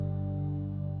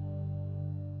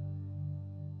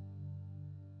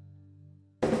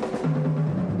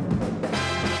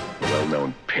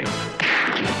well-known pimp,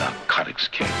 narcotics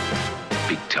king,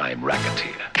 big-time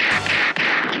racketeer.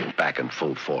 Back in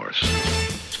full force.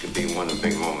 This could be one of the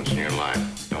big moments in your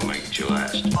life. Don't make it your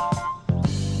last.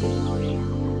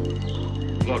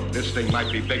 Look, this thing might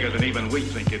be bigger than even we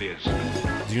think it is.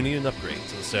 Do you need an upgrade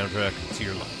to the soundtrack to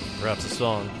your life? Perhaps a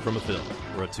song from a film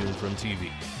or a tune from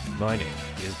TV? My name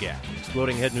is Gap.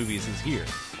 Exploding Head Movies is here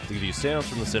to give you sounds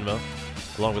from the cinema,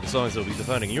 along with the songs that will be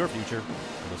defining your future,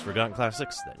 and those forgotten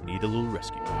classics that need a little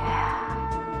rescue.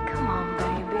 Yeah. Come on,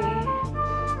 baby.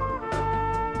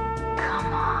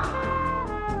 Come on.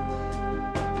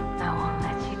 I won't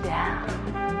let you down.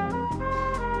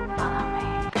 Follow me.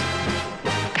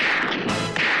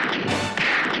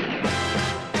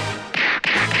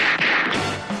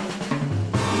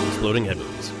 Exploding Head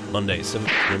Movies, Monday, 7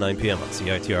 to 9 p.m. on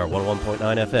CITR 101.9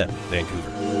 FM,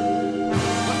 Vancouver.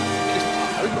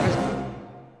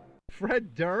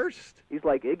 Fred Durst? He's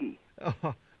like Iggy.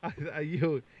 Oh,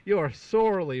 you are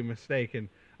sorely mistaken.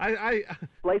 I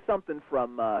Play something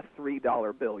from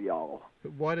 $3 Bill, y'all.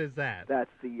 What is that?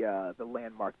 That's the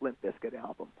landmark Limp Bizkit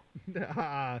album.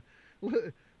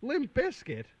 Limp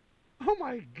Bizkit? Oh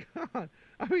my God!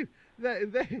 I mean,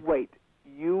 they. Wait,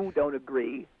 you don't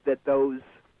agree that those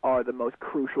are the most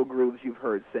crucial grooves you've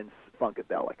heard since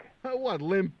Funkadelic? What,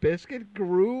 Limp Bizkit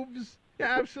grooves?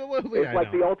 Yeah, absolutely. It's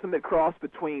like the ultimate cross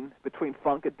between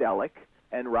Funkadelic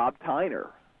and Rob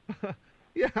Tyner.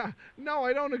 Yeah, no,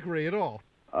 I don't agree at all.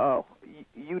 Oh,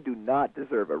 you do not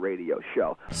deserve a radio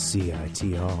show.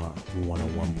 CITR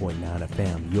 101.9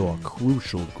 FM, your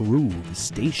crucial groove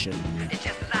station. It's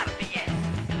just a lot of BS.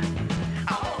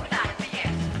 A whole lot of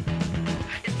BS.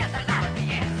 It's just a lot of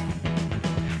BS.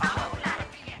 A whole lot of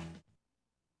BS.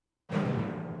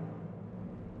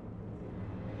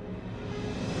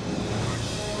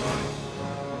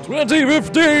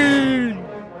 2015!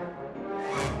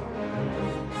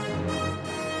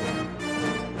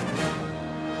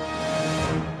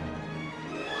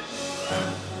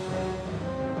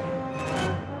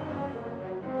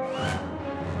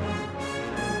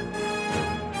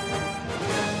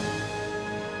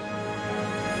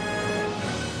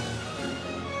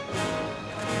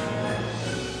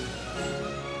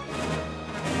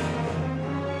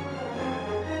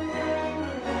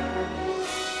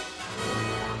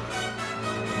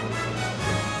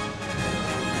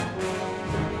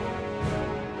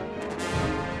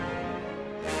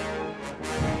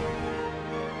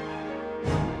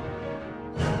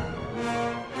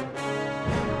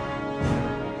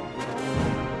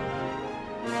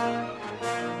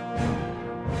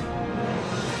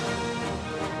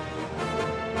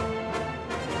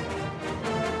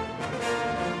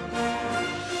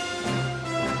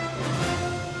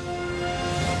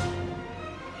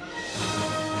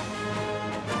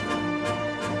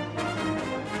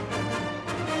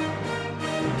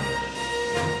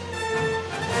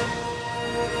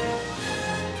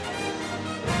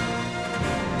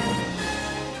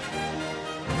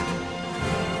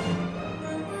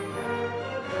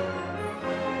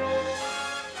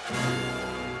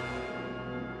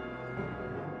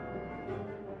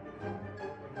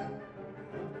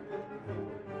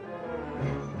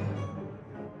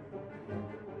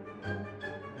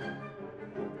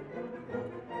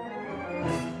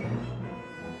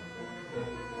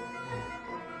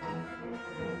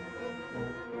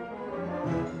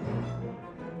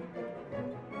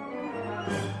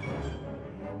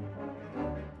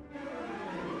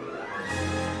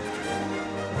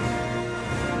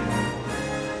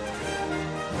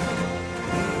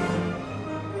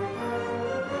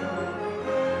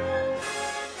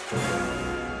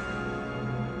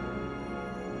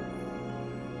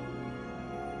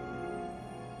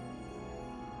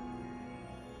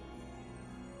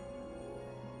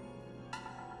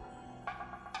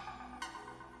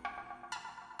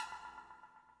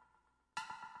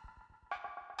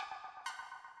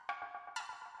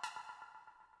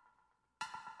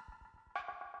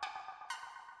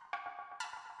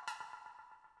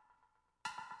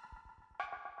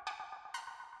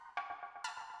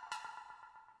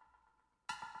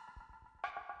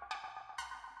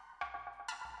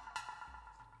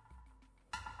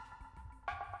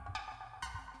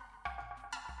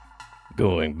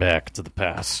 Going back to the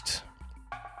past.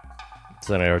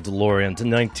 Sending our DeLorean to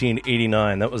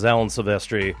 1989. That was Alan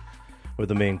Silvestri with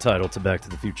the main title to Back to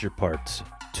the Future Part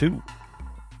 2.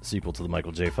 Sequel to the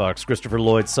Michael J. Fox, Christopher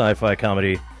Lloyd sci-fi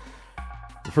comedy.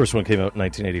 The first one came out in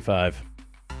 1985.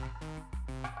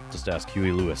 Just ask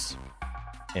Huey Lewis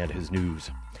and his news.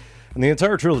 And the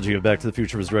entire trilogy of Back to the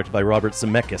Future was directed by Robert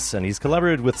Zemeckis, and he's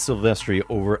collaborated with Silvestri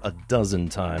over a dozen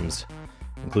times,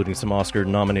 including some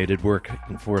Oscar-nominated work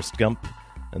in Forrest Gump,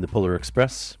 and the Polar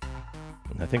Express.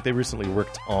 And I think they recently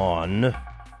worked on...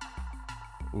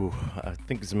 I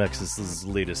think Zemeckis'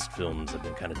 latest films have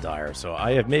been kind of dire, so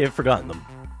I may have forgotten them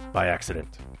by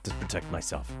accident to protect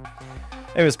myself.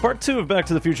 Anyways, part 2 of Back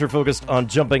to the Future focused on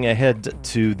jumping ahead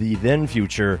to the then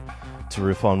future to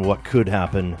riff on what could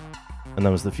happen, and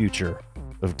that was the future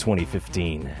of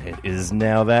 2015. It is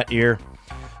now that year.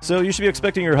 So you should be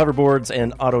expecting your hoverboards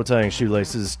and auto-tying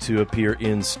shoelaces to appear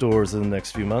in stores in the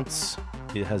next few months.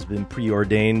 It has been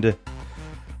preordained.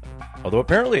 Although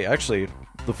apparently, actually,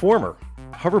 the former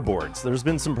hoverboards, there's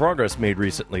been some progress made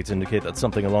recently to indicate that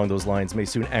something along those lines may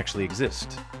soon actually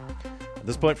exist. At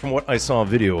this point, from what I saw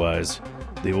video-wise,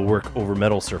 they will work over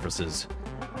metal surfaces.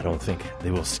 I don't think they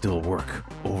will still work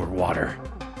over water.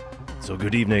 So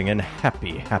good evening and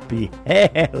happy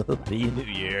New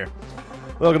Year.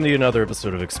 Welcome to another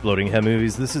episode of Exploding Head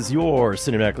Movies. This is your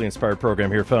cinematically inspired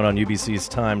program here found on UBC's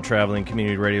time-traveling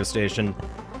community radio station,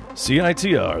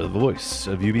 CITR, the voice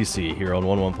of UBC, here on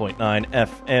 101.9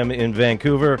 FM in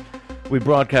Vancouver. We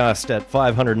broadcast at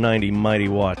 590 mighty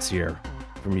watts here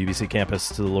from UBC campus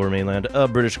to the lower mainland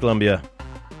of British Columbia,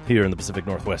 here in the Pacific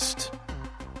Northwest,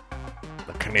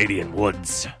 the Canadian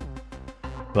woods.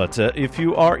 But if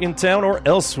you are in town or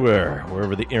elsewhere,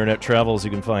 wherever the internet travels,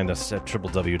 you can find us at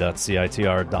www.citr.ca.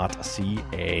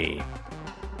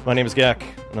 My name is Gak,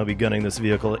 and I'll be gunning this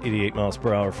vehicle at 88 miles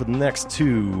per hour for the next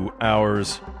 2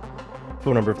 hours.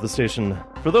 Phone number for the station,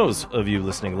 for those of you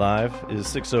listening live, is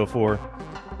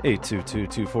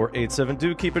 604-822-2487.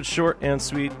 Do keep it short and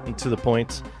sweet and to the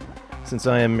point, since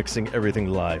I am mixing everything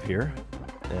live here,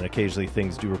 and occasionally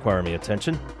things do require me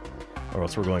attention, or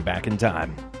else we're going back in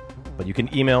time. But you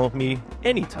can email me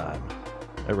anytime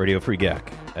at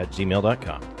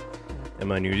radiofreegak@gmail.com. And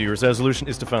my New Year's resolution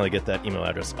is to finally get that email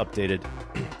address updated,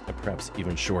 and perhaps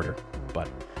even shorter. But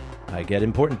I get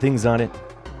important things on it,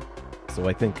 so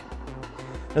I think.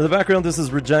 In the background, this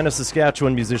is Regina,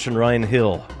 Saskatchewan musician Ryan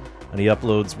Hill, and he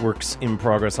uploads works in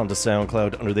progress onto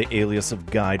SoundCloud under the alias of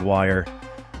Guidewire,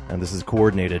 and this is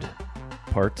Coordinated,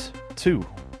 Part 2.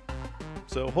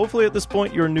 So hopefully at this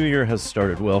point your new year has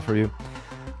started well for you.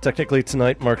 Technically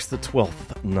tonight marks the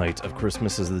 12th night of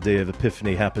Christmas, as the Day of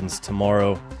Epiphany happens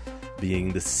tomorrow,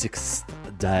 being the 6th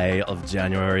day of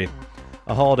January,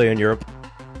 a holiday in Europe,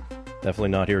 definitely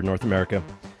not here in North America,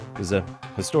 because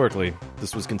historically,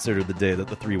 this was considered the day that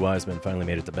the three wise men finally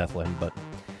made it to Bethlehem, but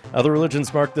other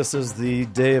religions mark this as the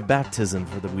day of baptism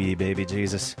for the wee baby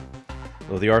Jesus.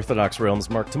 Though the Orthodox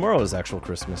realms mark tomorrow as actual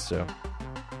Christmas, so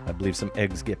I believe some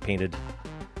eggs get painted.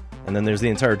 And then there's the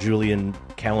entire Julian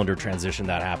calendar transition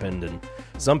that happened, and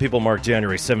some people mark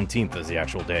January 17th as the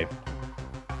actual day.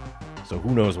 So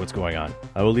who knows what's going on.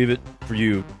 I will leave it for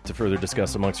you to further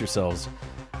discuss amongst yourselves.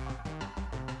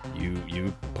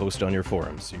 You post on your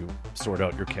forums. You sort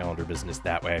out your calendar business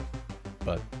that way.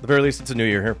 But at the very least, it's a new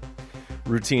year here.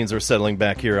 Routines are settling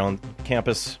back here on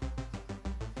campus.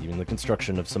 Even the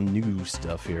construction of some new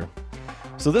stuff here.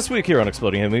 So this week here on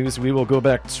Exploding Head Movies, we will go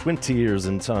back 20 years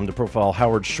in time to profile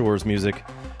Howard Shore's music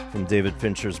from David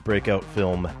Fincher's breakout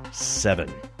film,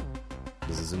 Seven.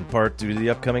 This is in part due to the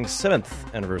upcoming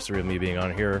 7th anniversary of me being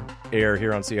on air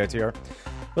here on CITR.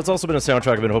 But it's also been a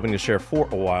soundtrack I've been hoping to share for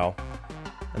a while.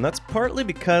 And that's partly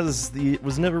because it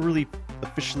was never really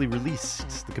officially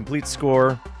released. The complete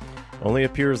score only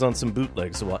appears on some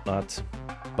bootlegs and whatnot.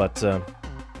 But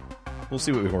we'll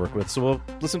see what we can work with. So we'll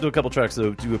listen to a couple tracks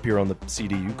that do appear on the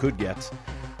CD you could get.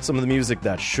 Some of the music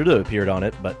that should have appeared on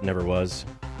it, but never was.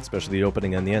 Especially the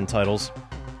opening and the end titles.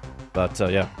 But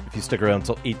yeah, if you stick around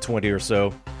until 8:20 or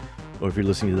so, or if you're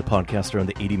listening to the podcast around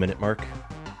the 80-minute mark,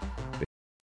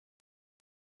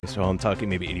 so I'm talking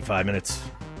maybe 85 minutes,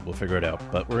 we'll figure it out.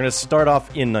 But we're going to start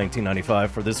off in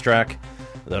 1995 for this track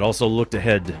that also looked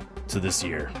ahead to this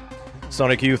year.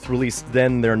 Sonic Youth released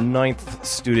then their 9th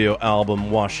studio album,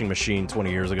 Washing Machine,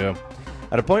 20 years ago,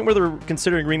 at a point where they were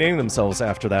considering renaming themselves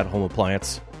after that home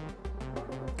appliance,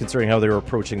 considering how they were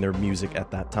approaching their music at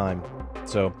that time.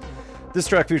 So this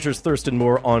track features Thurston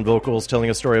Moore on vocals, telling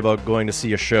a story about going to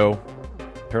see a show,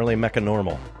 apparently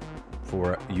Mechanormal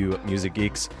for you music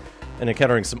geeks, and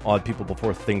encountering some odd people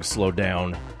before things slow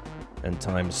down and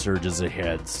time surges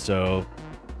ahead. So,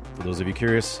 for those of you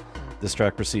curious, this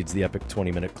track precedes the epic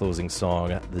 20-minute closing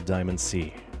song, The Diamond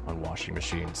Sea, on Washing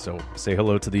Machine. So, say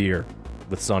hello to the year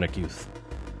with Sonic Youth.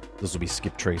 This will be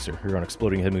Skip Tracer here on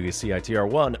Exploding Head Movies,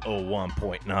 CITR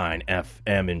 101.9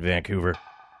 FM in Vancouver.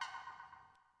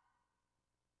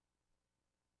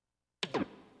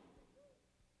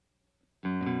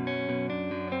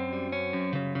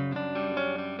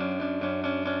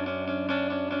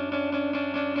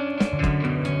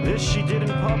 This she did in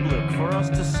public for us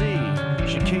to see.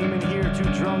 She came in here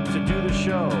too drunk to do the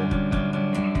show.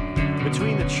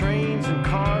 Between the trains and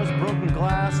cars, broken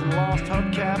glass and lost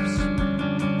hubcaps,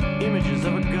 images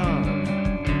of a gun.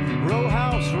 Row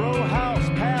house,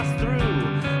 pass through.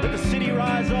 Let the city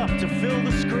rise up to fill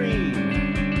the screen.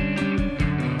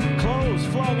 Clothes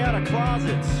flung out of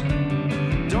closets,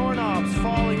 doorknobs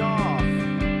falling off.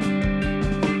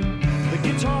 The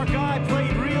guitar guy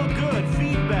played real good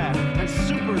feedback and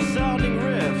super sounding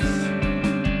riffs.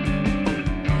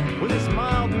 With his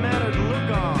mild-mannered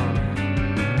look on,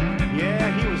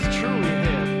 yeah, he was truly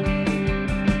hip.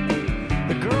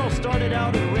 The girl started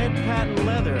out in red patent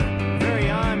leather, very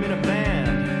I'm in a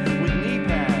band, with knee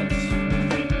pads.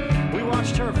 We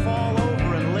watched her fall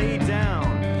over and lay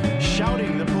down,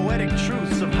 shouting the poetic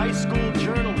truths of high school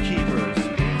journal keepers.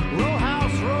 Row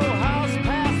house,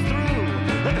 pass through,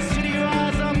 let the city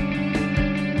rise up.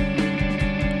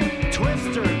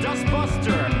 Twister,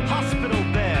 dustbuster, hospital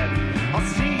bed. I'll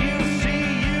see you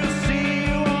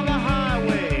on the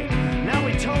highway. Now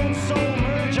we tone soul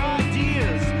merge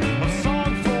ideas of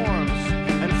song forms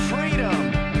and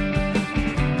freedom.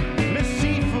 Miss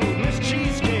Seafood, Miss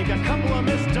Cheesecake, a couple of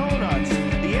Miss Donuts.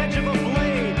 The edge of a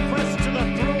blade pressed to the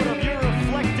throat of your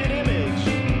reflected image.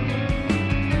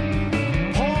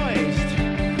 Poised,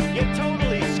 yet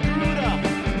totally screwed up.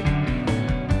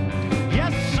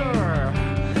 Yes, sir.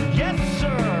 Yes,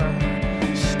 sir.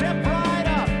 Step right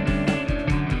up.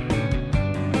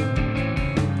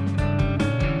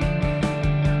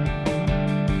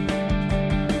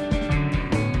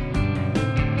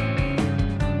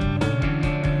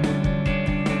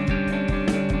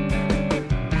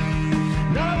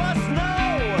 None of us know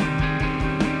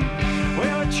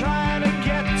where we're trying to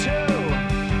get to,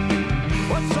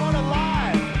 what sort of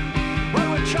life, what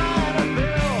we're trying to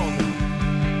build.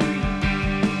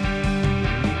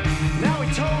 Now we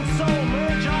tone soul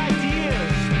merge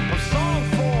ideas of song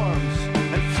forms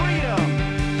and freedom.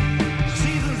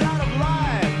 Seasons out of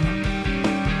life,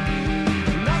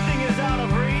 nothing is out of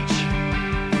reach.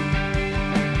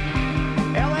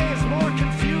 LA is more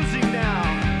confusing now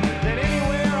than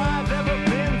anywhere I've ever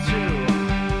been to.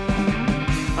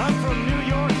 I'm from New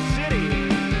York City.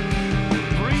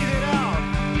 Breathe it out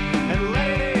and let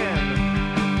it in.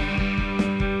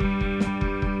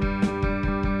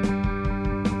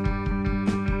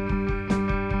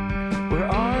 Where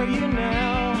are you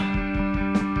now?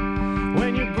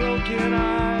 When your broken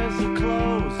eyes are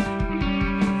closed,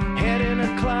 head in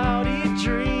a cloudy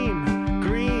dream,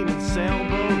 green and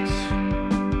sailboats,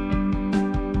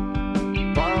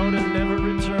 borrowed and never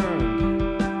returned.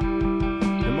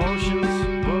 Emotions,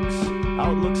 books,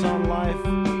 outlooks on life.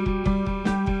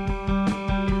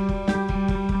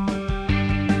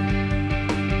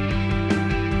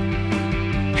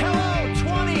 Hello,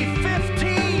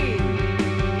 2015!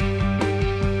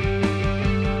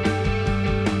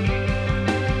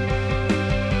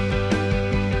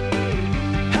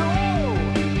 Hello,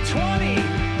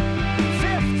 2015!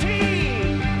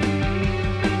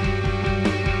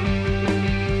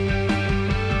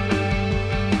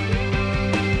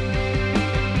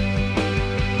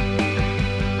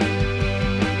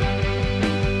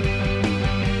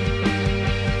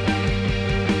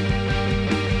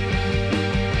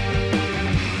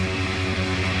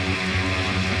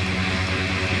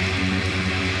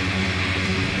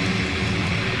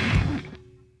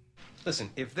 Listen,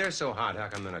 if they're so hot, how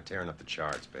come they're not tearing up the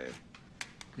charts, babe?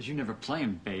 Because you never play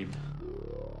 'em, babe.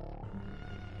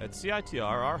 At CITR,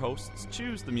 our hosts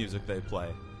choose the music they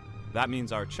play. That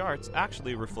means our charts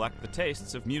actually reflect the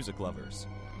tastes of music lovers,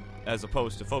 as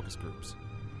opposed to focus groups.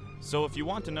 So if you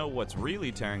want to know what's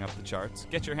really tearing up the charts,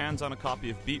 get your hands on a copy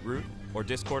of Beatroot or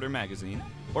Discorder magazine,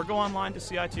 or go online to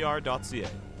CITR.ca.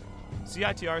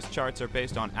 CITR's charts are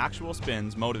based on actual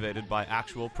spins motivated by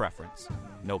actual preference.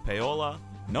 No payola,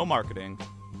 no marketing,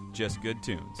 just good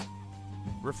tunes.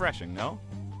 Refreshing, no?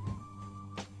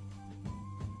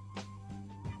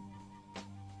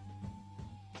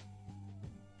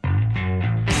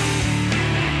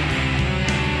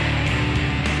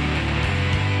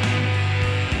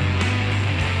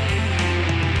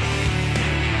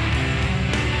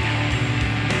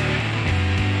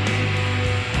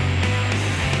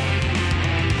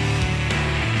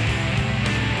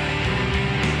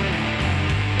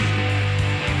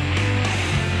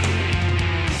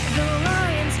 The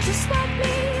lions just like me.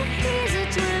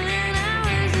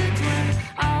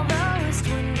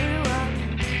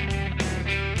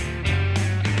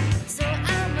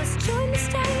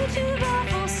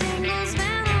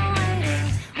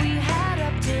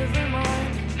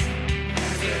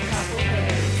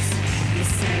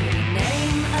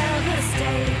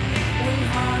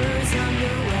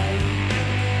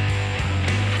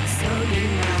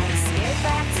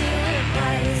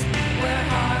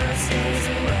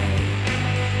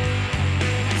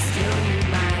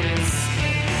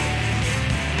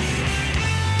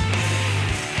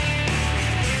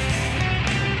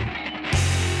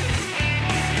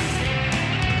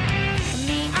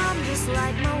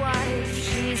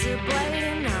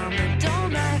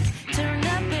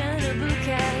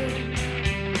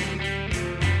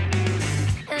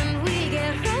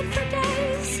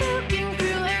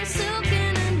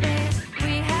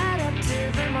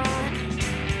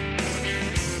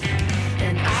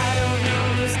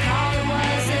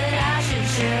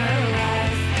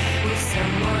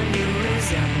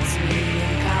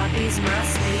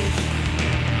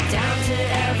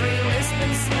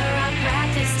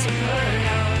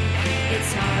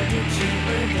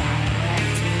 cheaper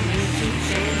dialect, we keep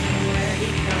changing where he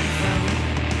come from.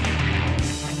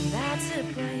 And that's a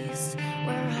place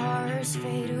where horrors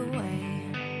fade away.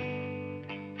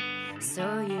 So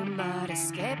you might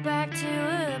escape back to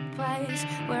a place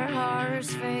where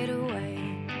horrors fade away.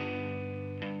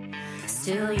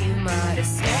 Still you might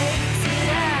escape to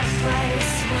that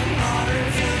place when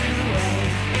horrors are away.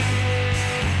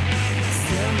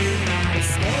 Still you might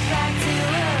escape back to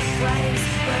a place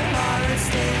where horror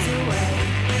stays away.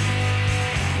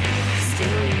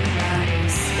 Still you might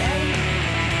escape.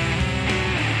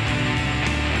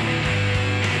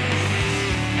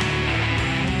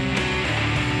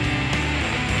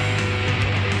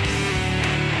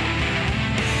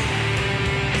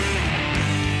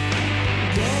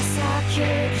 Guess I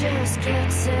could just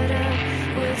get set up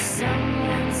with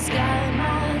someone's got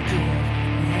my given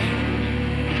name.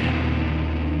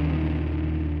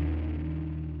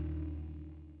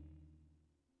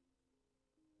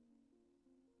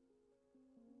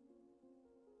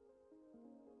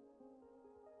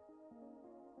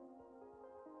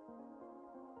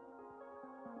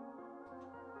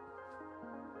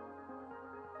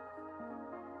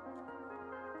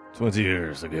 "20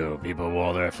 years ago, people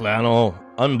wore their flannel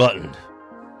unbuttoned.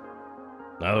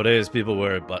 Nowadays, people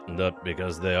wear it buttoned up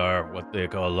because they are what they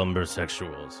call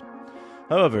lumbersexuals.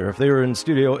 However, if they were in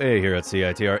Studio A here at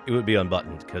CITR, it would be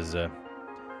unbuttoned because the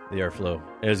airflow,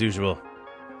 as usual,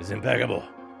 is impeccable.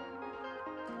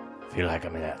 Feel like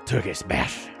I'm in a Turkish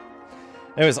bath."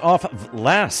 Anyways, off of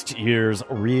last year's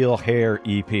Real Hair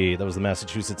EP, that was the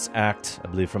Massachusetts act, I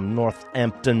believe from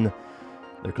Northampton.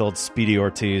 They're called Speedy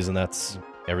Ortiz, and that's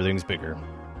Everything's Bigger.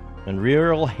 And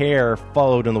Real Hair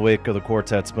followed in the wake of the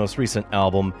quartet's most recent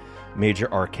album,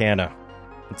 Major Arcana.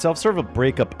 Itself sort of a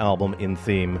breakup album in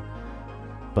theme,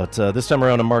 but this time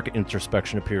around a marked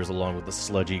introspection appears along with the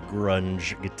sludgy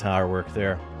grunge guitar work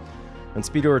there. And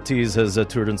Speedy Ortiz has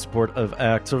toured in support of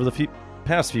acts over the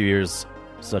past few years,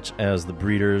 such as The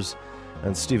Breeders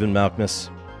and Stephen Malkmus,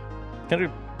 kind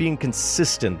of being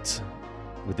consistent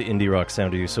with the indie rock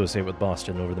sound you associate with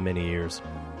Boston over the many years.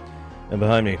 And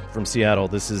behind me, from Seattle,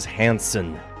 this is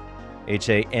Hansen,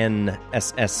 Hanssen,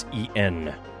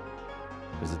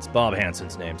 because it's Bob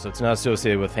Hansen's name, so it's not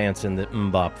associated with Hanson, the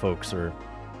Mbop folks, or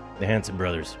the Hanson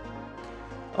brothers.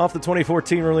 Off the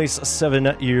 2014 release,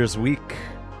 7 Years Week,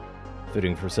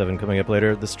 fitting for 7 coming up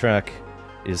later, this track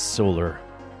is Solar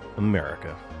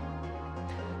America.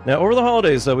 Now, over the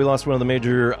holidays, we lost one of the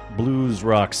major blues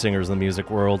rock singers in the music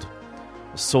world.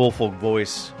 A soulful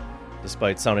voice,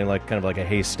 despite sounding like kind of like a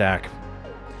haystack.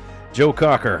 Joe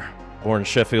Cocker, born in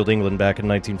Sheffield, England back in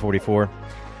 1944,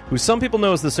 who some people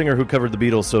know as the singer who covered the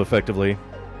Beatles so effectively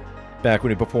back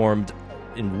when he performed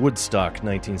in Woodstock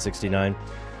 1969,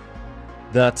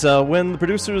 that when the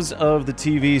producers of the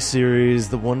TV series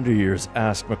The Wonder Years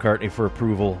asked McCartney for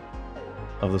approval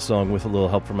of the song With a Little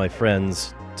Help from My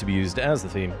Friends to be used as the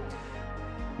theme,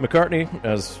 McCartney,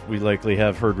 as we likely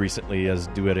have heard recently as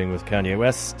duetting with Kanye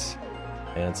West,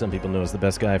 and some people know as the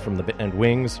best guy from the band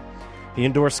Wings, he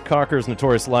endorsed Cocker's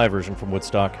notorious live version from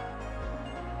Woodstock.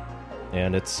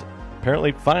 And it's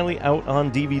apparently finally out on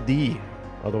DVD,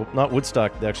 although not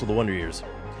Woodstock, actually The Wonder Years.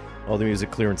 All the music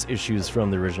clearance issues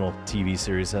from the original TV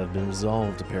series have been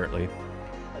resolved, apparently,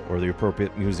 or the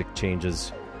appropriate music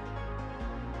changes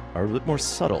are a bit more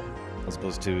subtle, as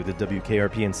opposed to the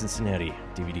WKRP in Cincinnati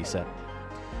DVD set.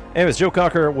 Anyways, Joe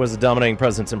Cocker was a dominating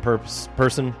presence in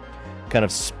person, kind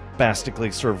of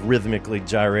spastically, sort of rhythmically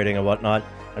gyrating and whatnot,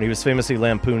 and he was famously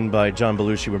lampooned by John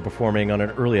Belushi when performing on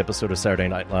an early episode of Saturday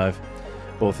Night Live,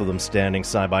 both of them standing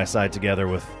side by side together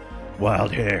with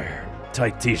wild hair,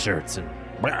 tight t-shirts, and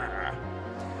blah.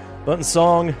 But in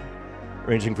song,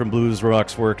 ranging from blues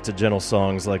rock's work to gentle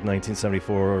songs like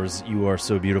 1974's You Are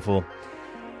So Beautiful,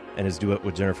 and his duet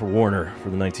with Jennifer Warner for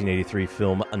the 1983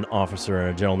 film An Officer and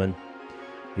a Gentleman,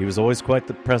 he was always quite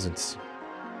the presence.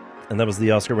 And that was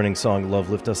the Oscar-winning song Love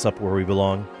Lift Us Up Where We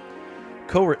Belong,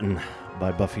 co-written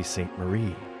by Buffy St.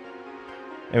 Marie.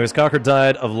 Anyways, Cocker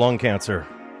died of lung cancer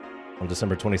on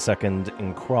December 22nd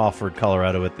in Crawford,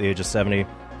 Colorado at the age of 70,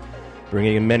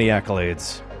 bringing in many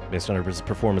accolades based on his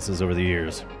performances over the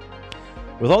years.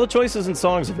 With all the choices and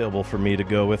songs available for me to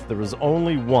go with, there was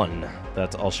only one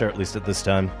that I'll share, at least at this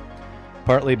time,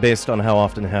 partly based on how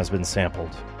often it has been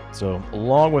sampled. So,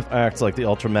 along with acts like the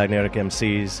Ultramagnetic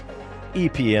MCs,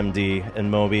 EPMD, and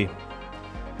Moby,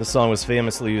 the song was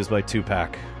famously used by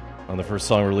Tupac on the first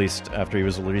song released after he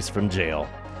was released from jail,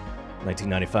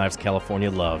 1995's California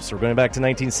Love. So we're going back to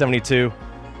 1972,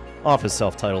 off his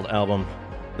self-titled album.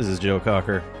 This is Joe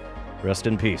Cocker. Rest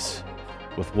in peace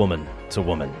with Woman to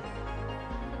Woman.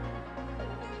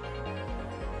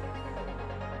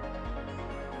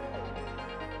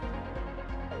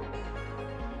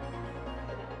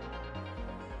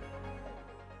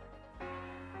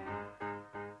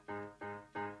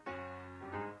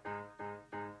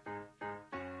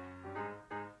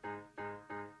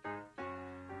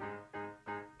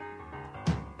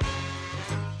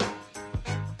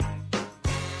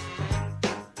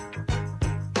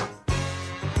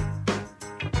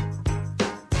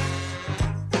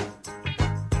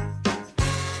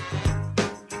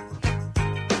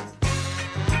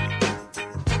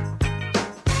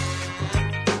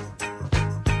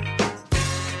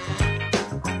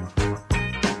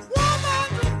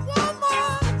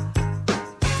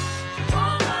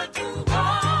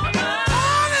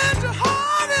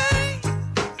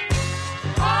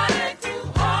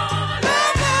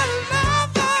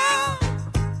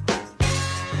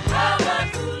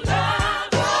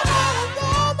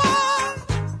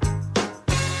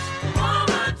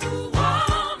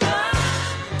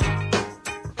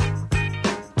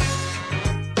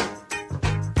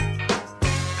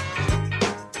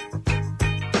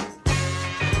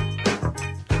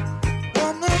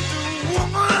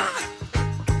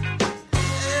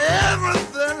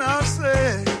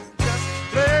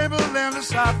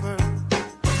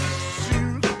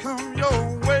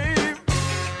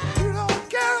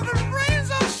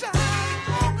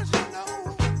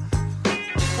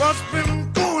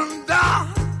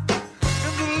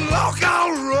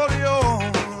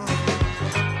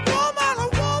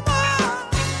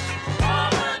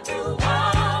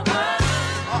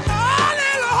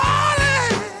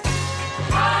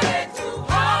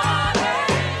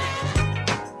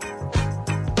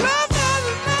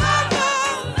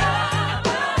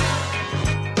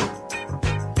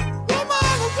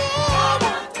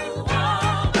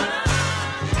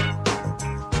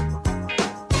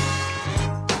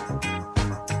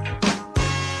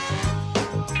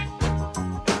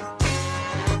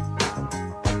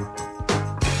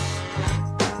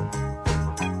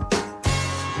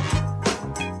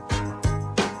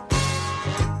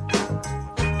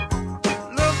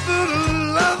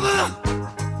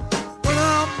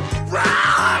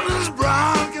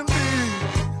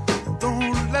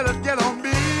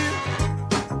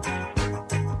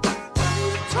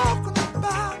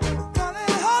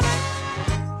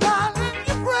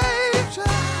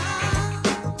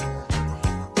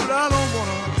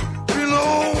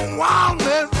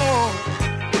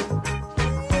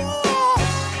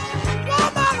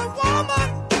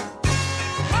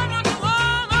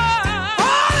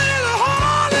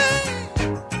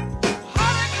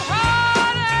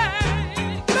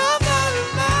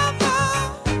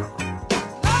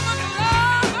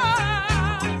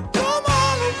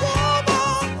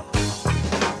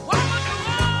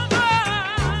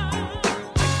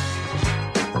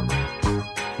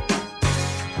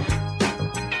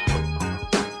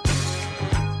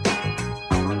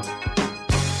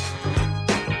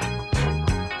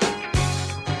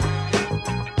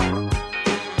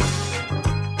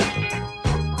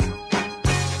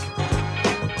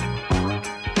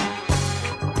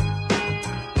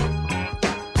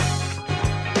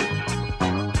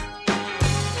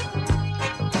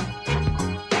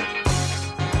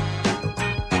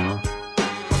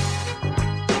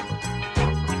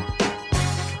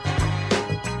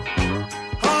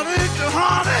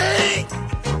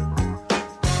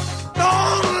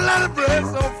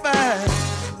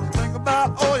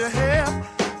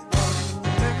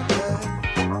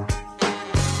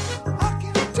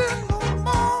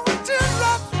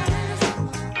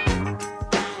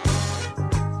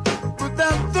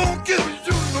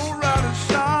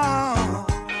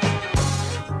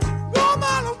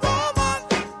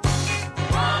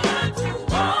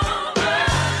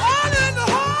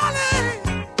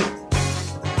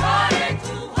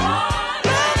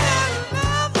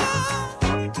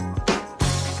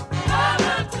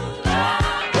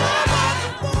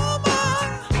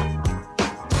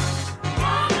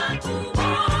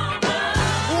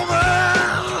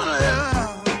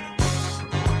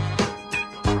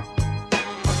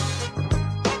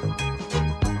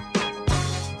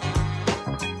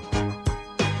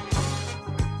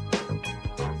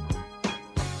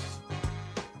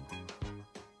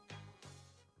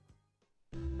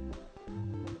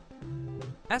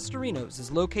 Astorinos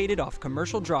is located off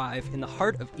Commercial Drive in the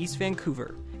heart of East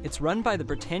Vancouver. It's run by the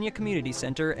Britannia Community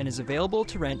Center and is available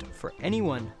to rent for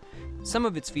anyone. Some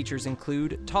of its features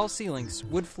include tall ceilings,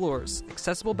 wood floors,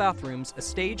 accessible bathrooms, a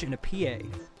stage, and a PA.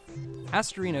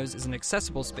 Astorinos is an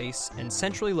accessible space and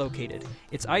centrally located.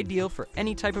 It's ideal for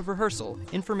any type of rehearsal,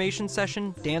 information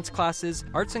session, dance classes,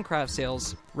 arts and crafts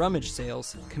sales, rummage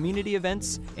sales, community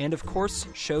events, and of course,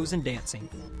 shows and dancing.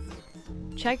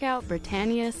 Check out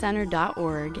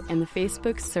BritanniaCenter.org and the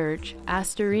Facebook search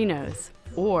Astorinos,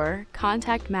 or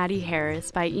contact Maddie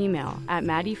Harris by email at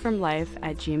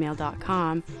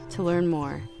maddiefromlife@gmail.com to learn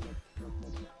more.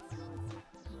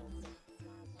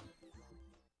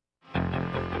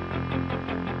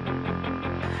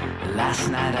 Last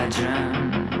night I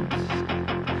dreamt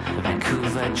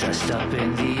Vancouver dressed up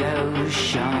in the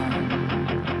ocean.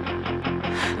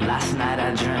 Last night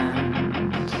I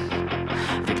dreamt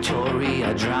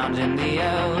Victoria drowned in the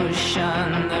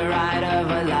ocean. The ride of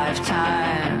a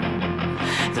lifetime,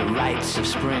 the rites of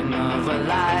spring of a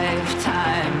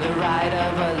lifetime, the ride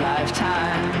of a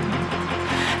lifetime,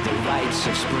 the rites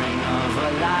of spring of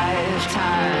a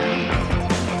lifetime.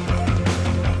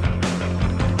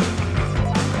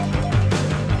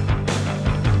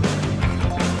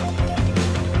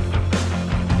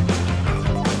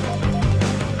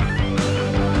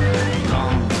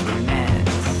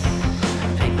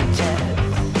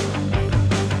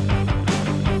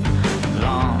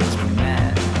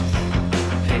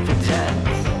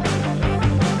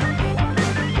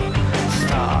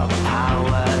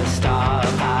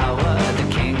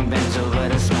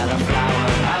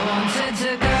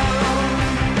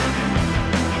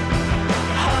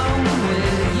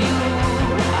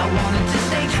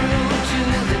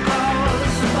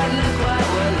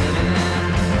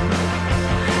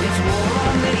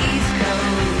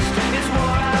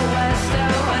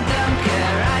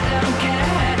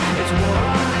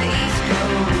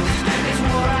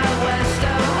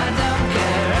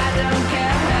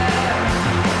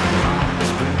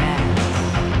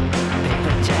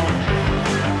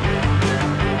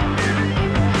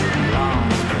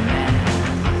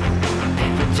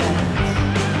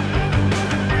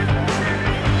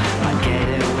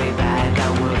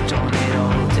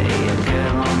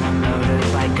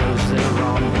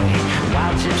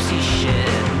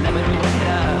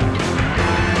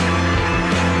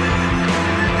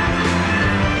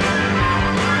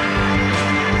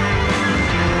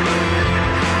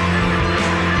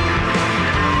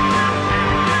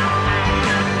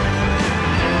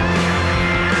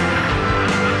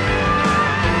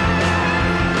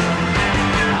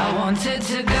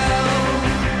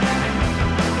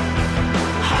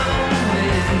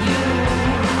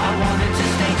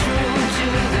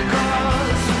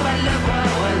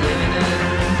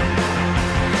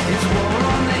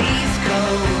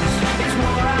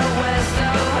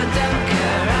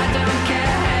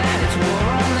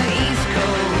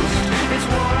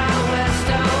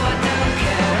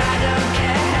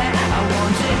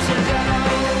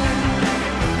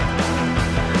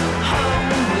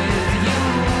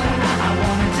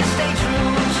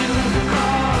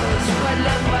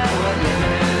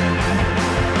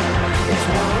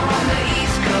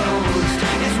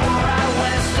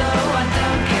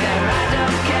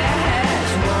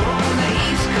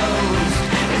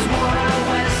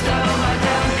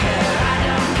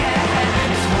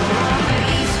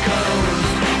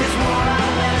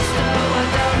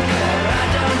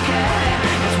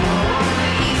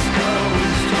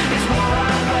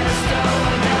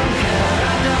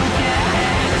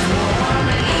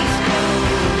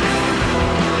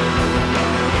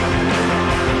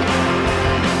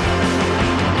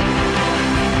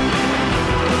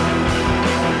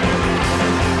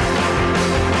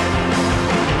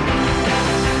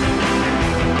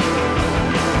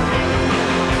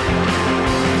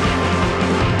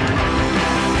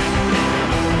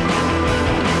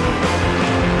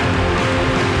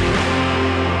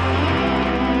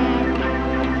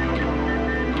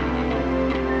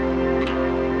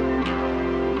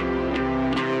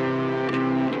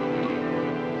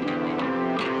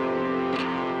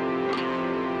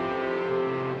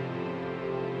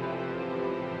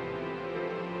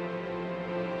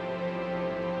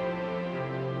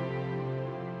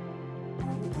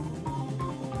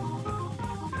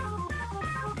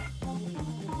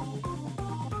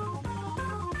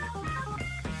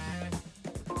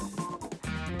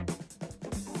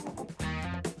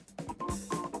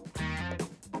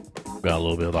 Got a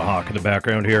little bit of the Hawk in the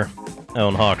background here.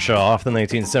 Alan Hawkshaw off the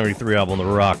 1973 album The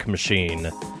Rock Machine.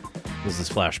 This is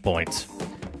Flashpoint.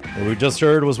 What we just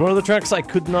heard was one of the tracks I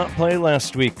could not play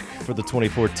last week for the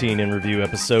 2014 In Review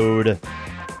episode.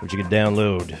 which you can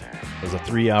download as a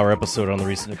 3-hour episode on the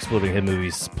recent Exploding Hit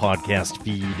Movies podcast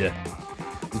feed.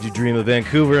 Did You Dream of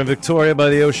Vancouver and Victoria by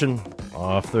the Ocean?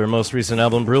 Off their most recent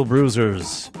album, Brill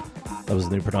Bruisers. That was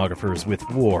the New Pornographers with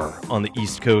War on the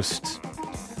East Coast.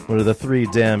 One of the 3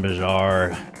 damn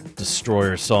bizarre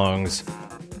destroyer songs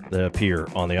that appear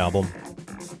on the album,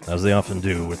 as they often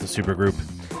do with the supergroup.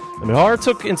 Bihar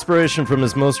took inspiration from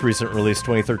his most recent release,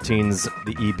 2013's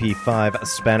the EP 5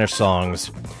 Spanish Songs,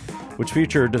 which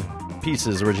featured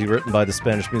pieces originally written by the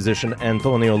Spanish musician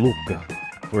Antonio Luque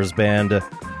for his band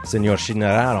Señor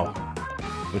Shinarano,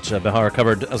 which Bihar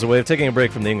covered as a way of taking a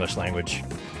break from the English language.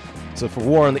 So for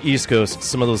War on the East Coast,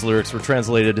 some of those lyrics were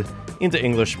translated into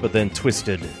English, but then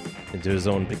twisted into his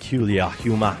own peculiar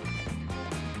humor.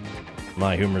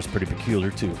 My humor is pretty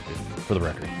peculiar, too, for the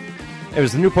record.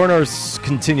 Anyways, the New Pornos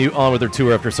continue on with their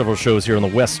tour after several shows here on the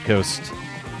West Coast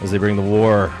as they bring the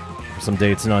War for some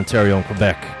dates in Ontario and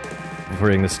Quebec before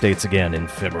hitting the States again in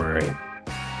February.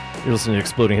 You're listening to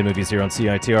Exploding Hit Movies here on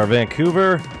CITR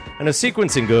Vancouver, and as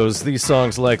sequencing goes, these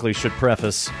songs likely should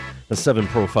preface the 7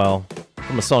 profile,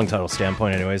 from a song title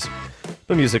standpoint anyways,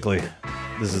 but musically,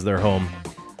 this is their home.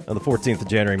 The 14th of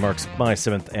January marks my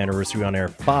 7th anniversary on air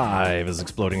 5 as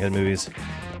Exploding Head Movies.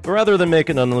 But rather than make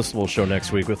an unlistenable show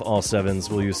next week with all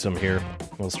 7s, we'll use some here.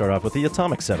 We'll start off with the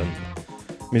Atomic 7,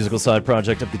 musical side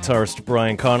project of guitarist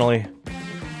Brian Connolly,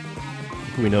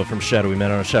 who we know from Shadowy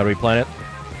Men on a Shadowy Planet,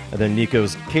 and then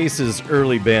Nico's Case's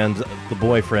early band, The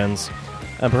Boyfriends,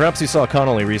 and perhaps you saw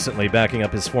Connolly recently backing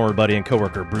up his former buddy and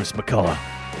coworker Bruce McCullough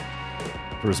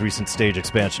for his recent stage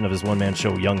expansion of his one-man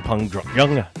show Young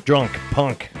Drunk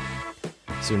Punk,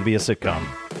 soon to be a sitcom.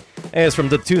 And it's from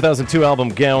the 2002 album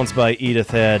Gowns by Edith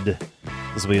Head.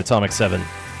 This will be Atomic 7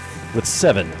 with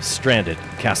 7 stranded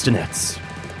castanets.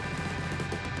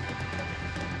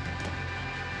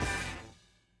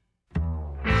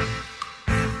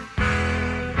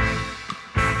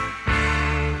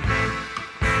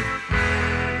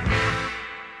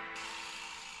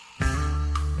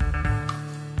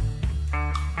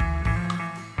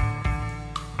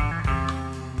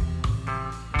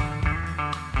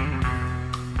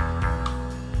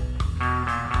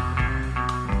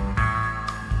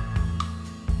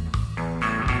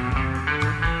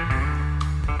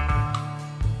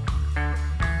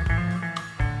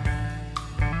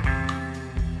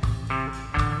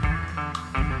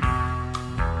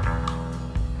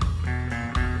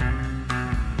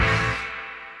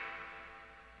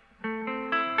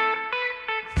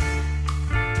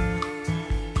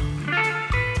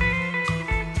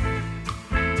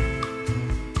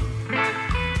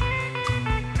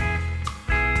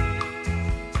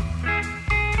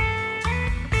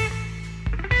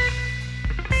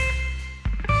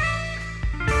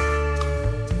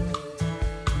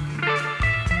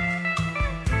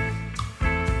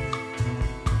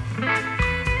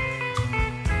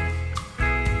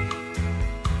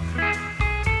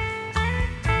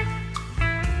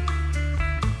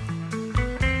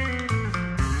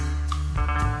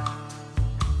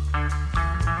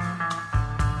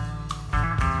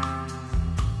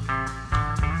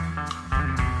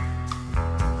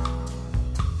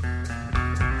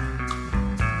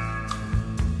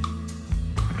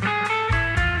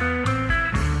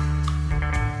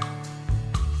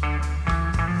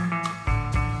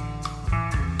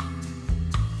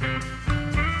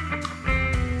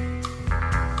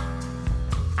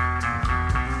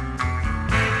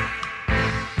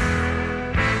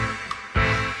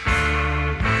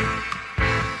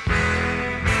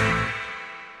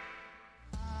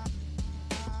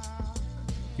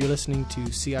 You're listening to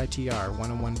CITR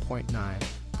 101.9,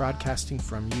 broadcasting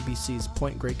from UBC's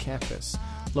Point Grey campus,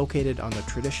 located on the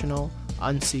traditional,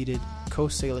 unceded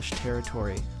Coast Salish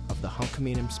territory of the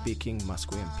Hunkaminam-speaking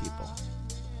Musqueam people.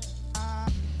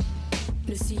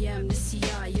 Nisiyam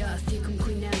nisiyaya thikum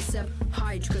kuinam sep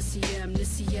hydrosiyam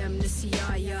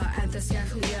nisiyaya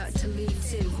anthasyahuya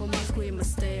talitim homasquim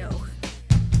masteo.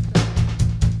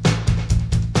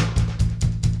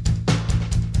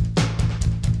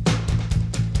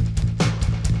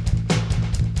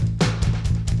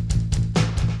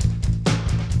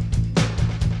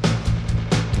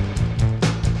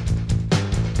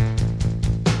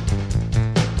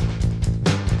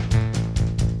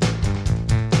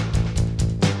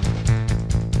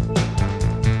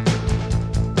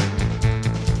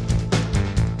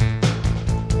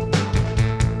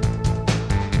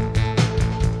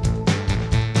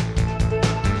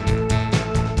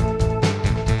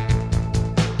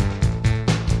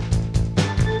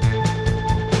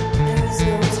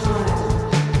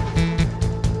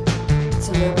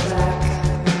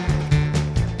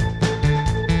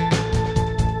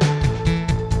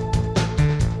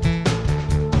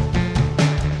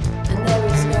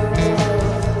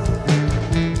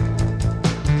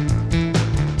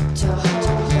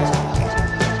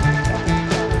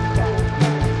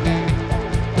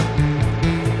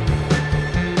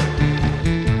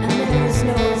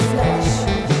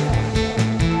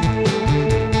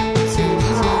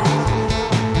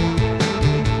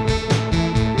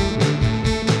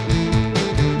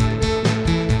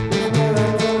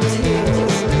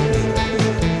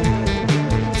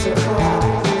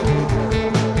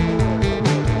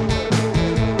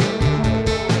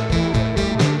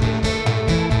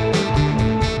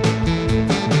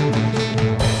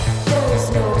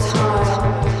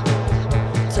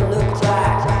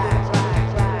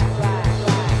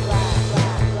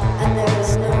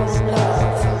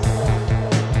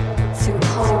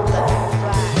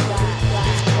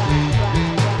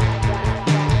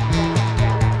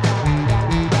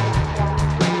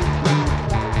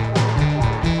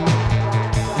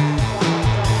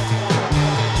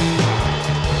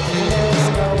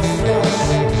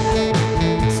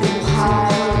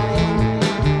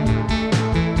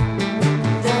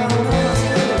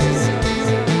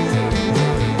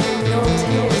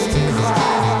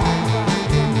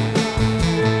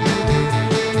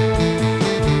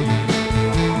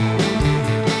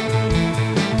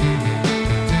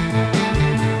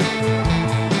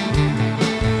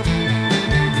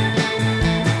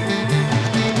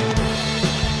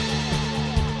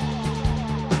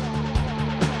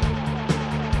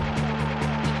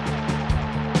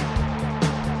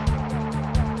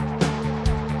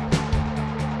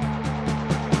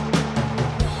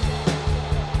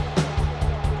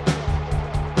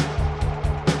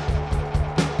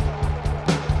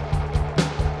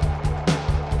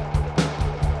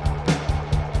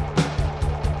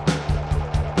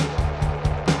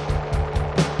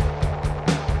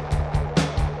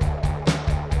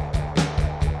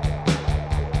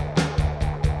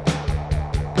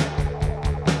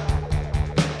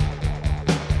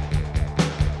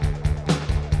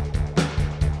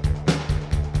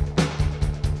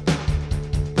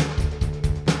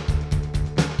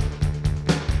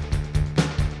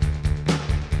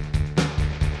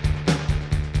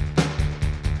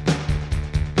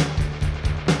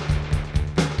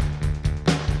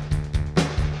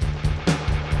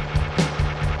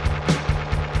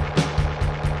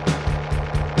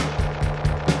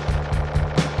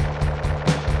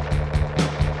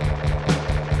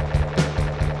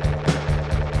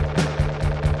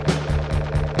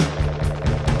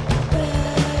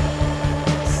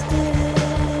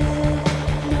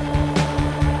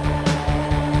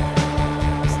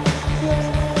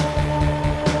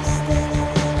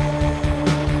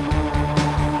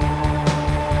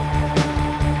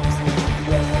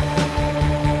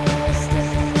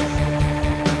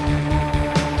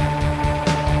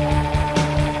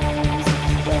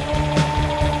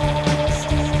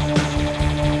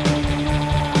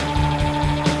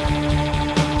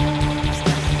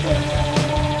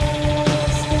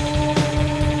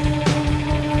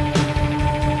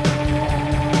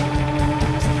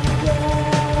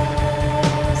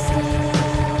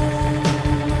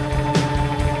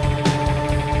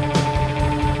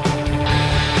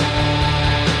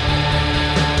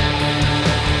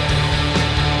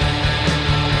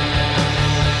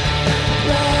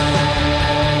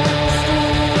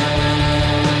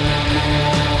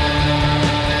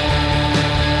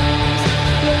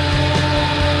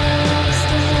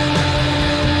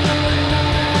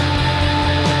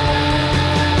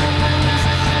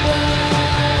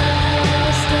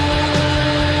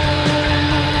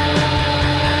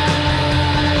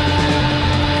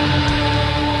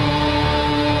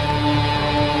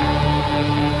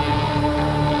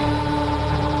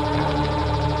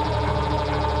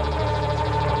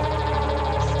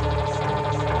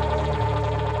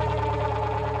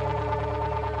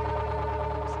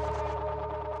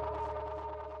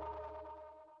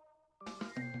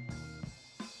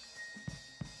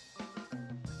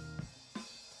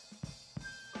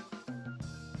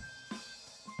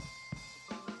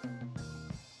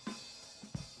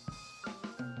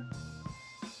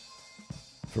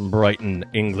 from Brighton,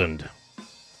 England,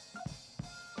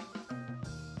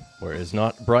 where it's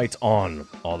not bright on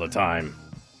all the time,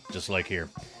 just like here.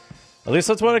 At least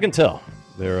that's what I can tell.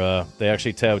 They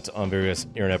actually tout on various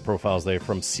internet profiles they're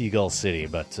from Seagull City,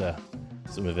 but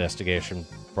some investigation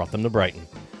brought them to Brighton.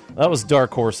 That was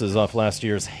Dark Horses off last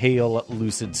year's Hail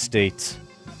Lucid State.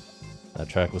 That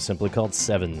track was simply called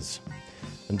Sevens.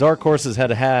 And Dark Horses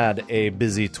had a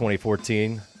busy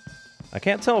 2014. I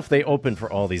can't tell if they opened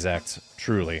for all these acts,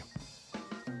 truly.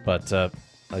 But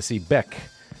I see Beck,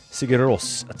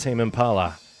 Sigur Tame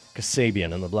Impala,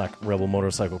 Kasabian, and the Black Rebel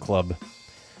Motorcycle Club.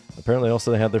 Apparently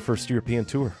also they had their first European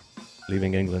tour,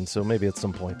 leaving England, so maybe at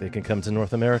some point they can come to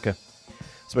North America,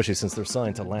 especially since they're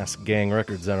signed to Last Gang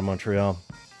Records out of Montreal.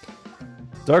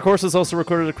 Dark Horses also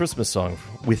recorded a Christmas song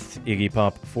with Iggy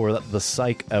Pop for the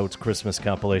Psych Out Christmas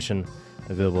compilation,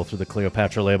 available through the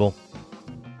Cleopatra label.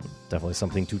 Definitely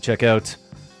something to check out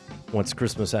once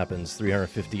Christmas happens,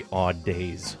 350 odd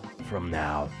days from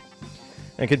now.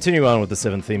 And continue on with the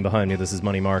seventh theme behind me. This is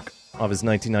Money Mark of his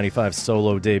 1995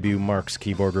 solo debut, Mark's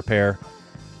Keyboard Repair.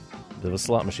 Bit of a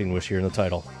slot machine wish here in the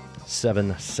title,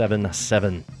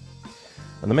 777.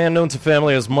 And the man known to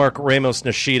family as Mark Ramos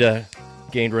Nishida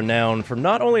gained renown for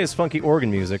not only his funky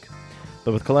organ music,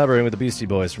 but with collaborating with the Beastie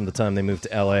Boys from the time they moved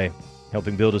to L.A.,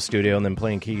 helping build a studio and then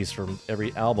playing keys from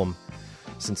every album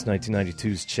since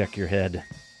 1992's Check Your Head.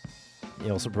 He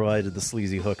also provided the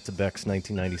sleazy hook to Beck's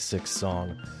 1996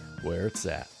 song, Where It's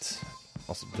At.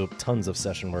 Also did tons of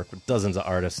session work with dozens of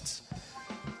artists,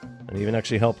 and even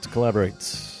actually helped collaborate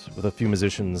with a few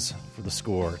musicians for the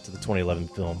score to the 2011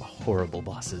 film Horrible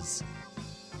Bosses.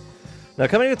 Now,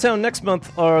 coming to town next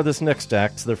month are this next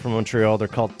act. They're from Montreal. They're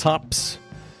called Tops.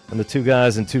 And the two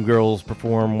guys and two girls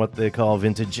perform what they call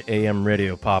vintage AM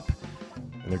radio pop.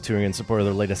 And they're touring in support of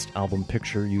their latest album,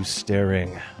 Picture You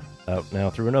Staring, out now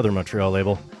through another Montreal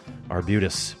label,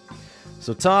 Arbutus.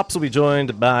 So Tops will be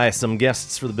joined by some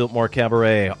guests for the Biltmore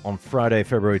Cabaret on Friday,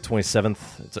 February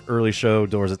 27th. It's an early show,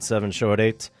 doors at 7, show at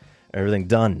 8. Everything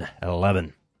done at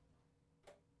 11.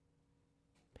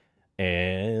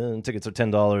 And tickets are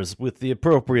 $10 with the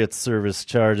appropriate service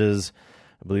charges.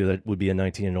 I believe that would be a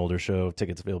 19 and older show.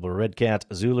 Tickets available at Red Cat,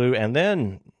 Zulu, and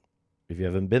then, if you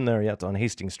haven't been there yet, on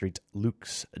Hastings Street,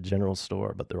 Luke's General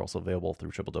Store. But they're also available through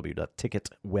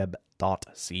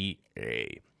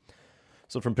www.ticketweb.ca.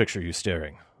 So from Picture You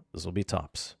Staring, this will be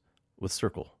Tops with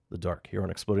Circle the Dark here on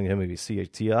Exploding Heavy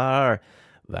CHTR,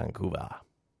 Vancouver.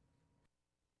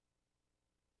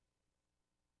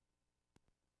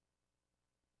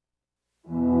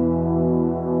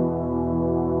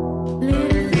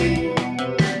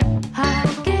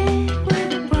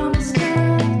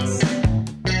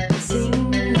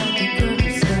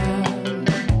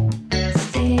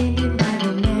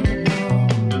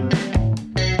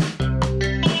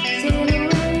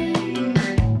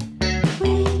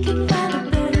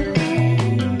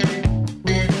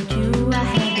 I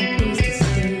had the place to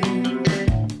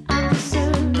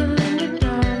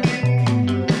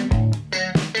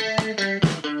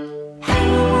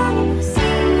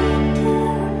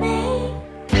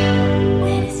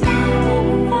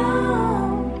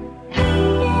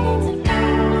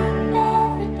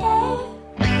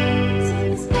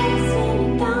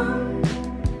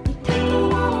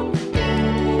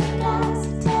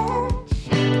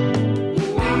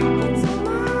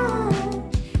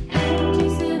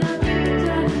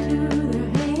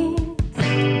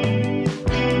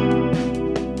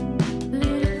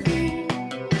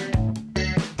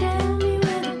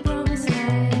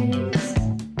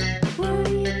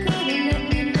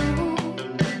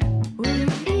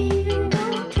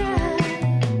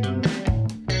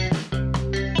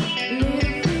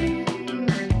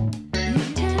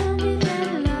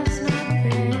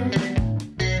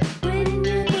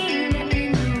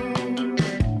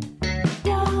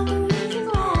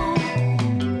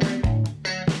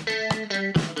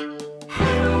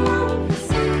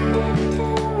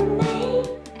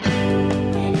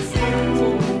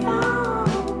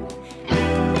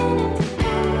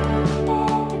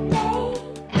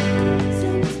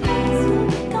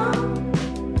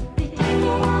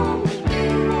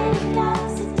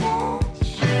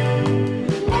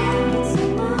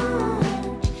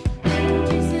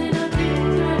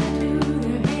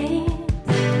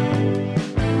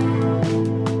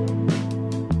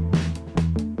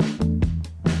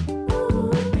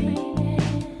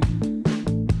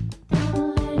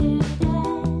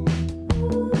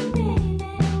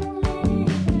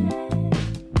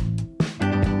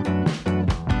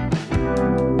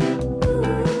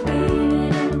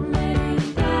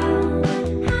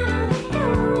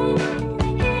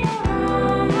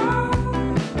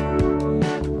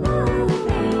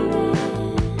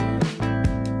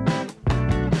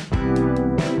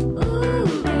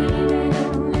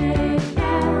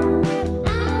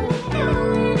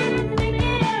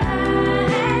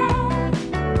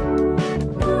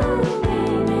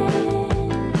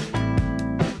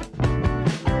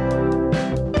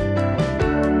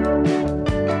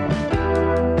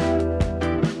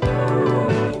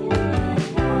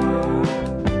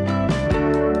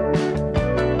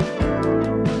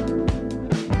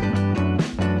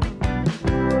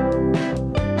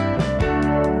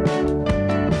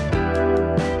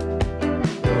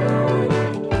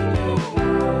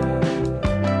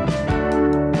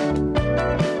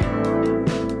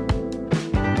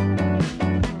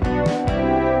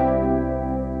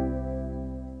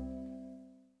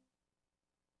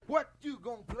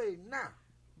gonna play now?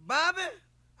 Bobby,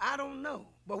 I don't know.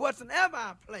 But whatsoever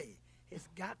I play, it's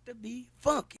got to be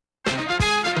funky.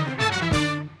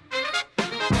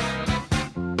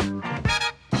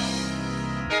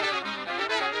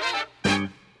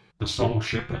 The Soul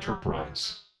Ship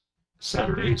Enterprise.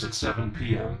 Saturdays at 7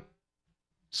 p.m.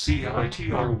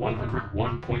 CITR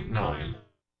 101.9.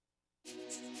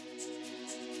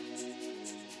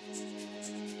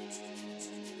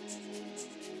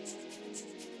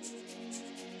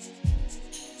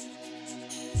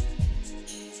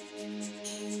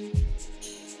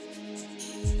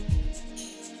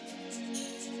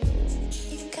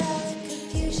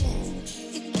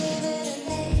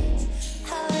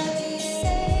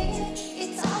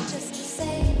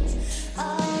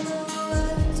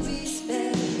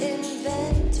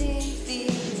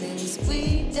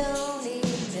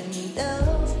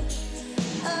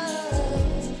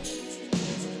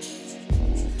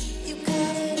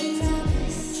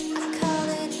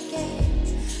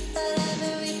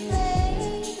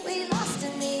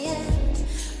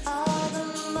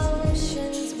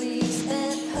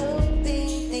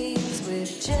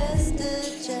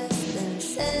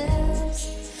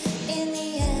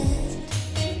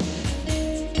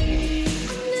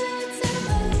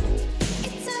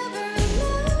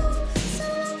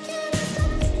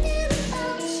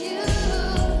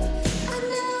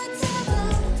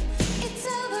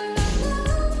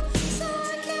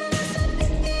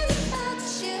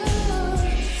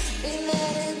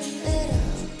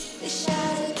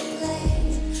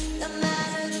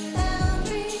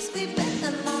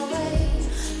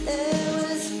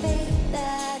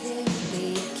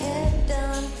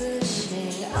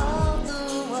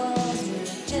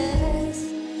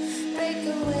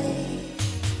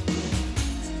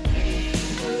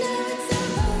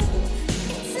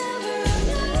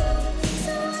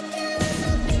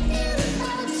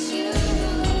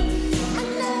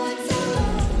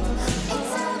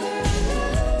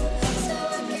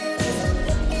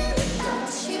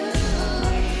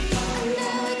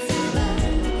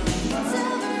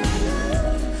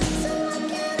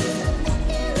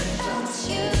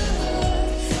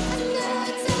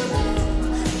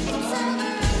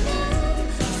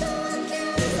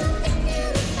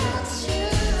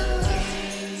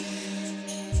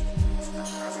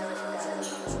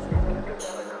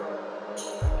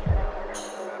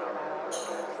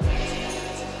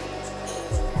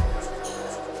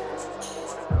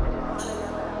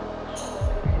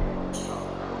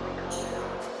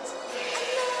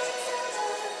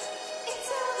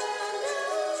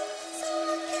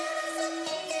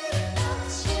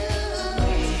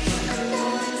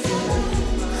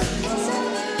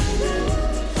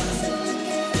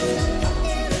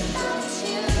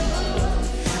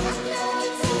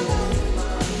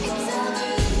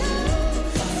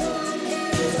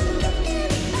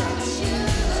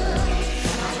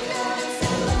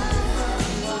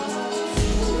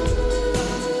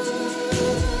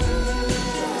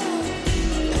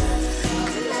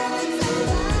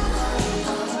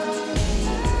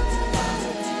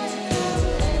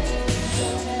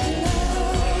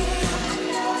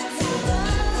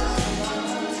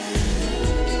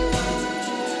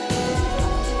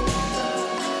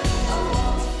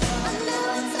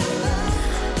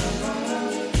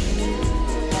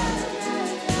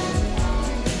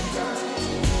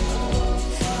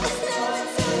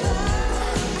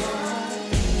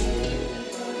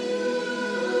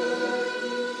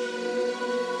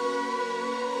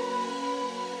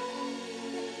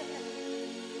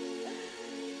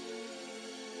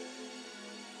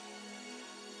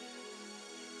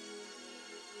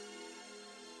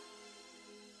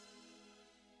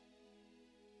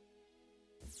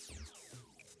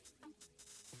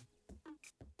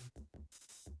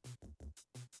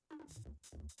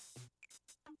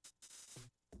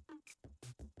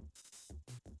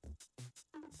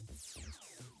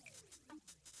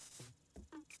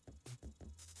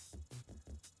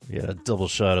 Yeah, a double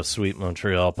shot of Sweet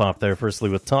Montreal pop there. Firstly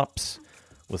with Tops,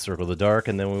 with Circle the Dark,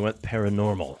 and then we went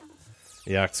Paranormal.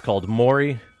 The act's called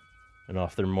Maury, and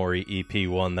off their Maury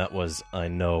EP1, that was I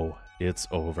Know It's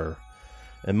Over.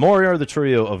 And Maury are the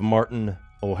trio of Martin,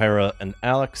 O'Hara, and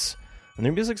Alex, and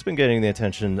their music's been getting the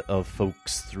attention of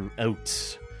folks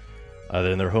throughout,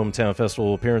 either in their hometown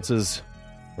festival appearances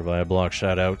or via blog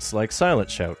shout-outs like Silent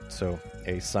Shout, so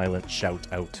a silent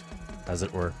shout-out, as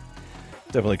it were.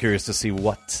 Definitely curious to see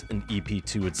what an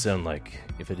EP2 would sound like,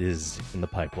 if it is in the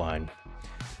pipeline.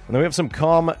 And then we have some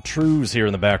Calm Trues here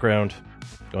in the background,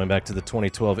 going back to the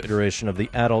 2012 iteration of the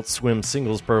Adult Swim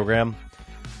singles program,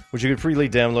 which you could freely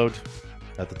download.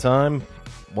 At the time,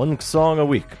 one song a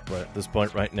week, but at this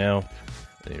point right now,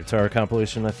 The entire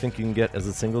compilation I think you can get as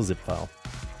a single zip file.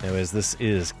 Anyways, this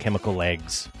is Chemical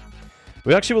Legs.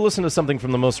 We actually will listen to something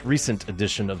from the most recent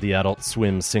edition of the Adult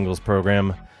Swim singles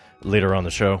program later on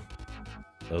the show.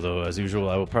 Although, as usual,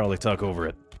 I will probably talk over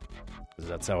it, because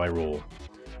that's how I roll.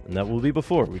 And that will be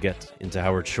before we get into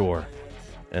Howard Shore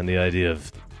and the idea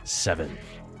of 7.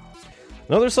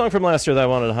 Another song from last year that I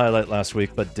wanted to highlight last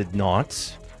week, but did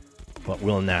not, but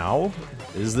will now,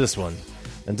 is this one.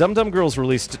 And Dum Dum Girls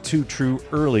released Too True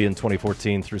early in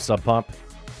 2014 through Sub Pop.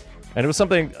 And it was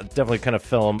something that definitely kind of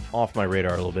fell off my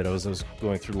radar a little bit. I was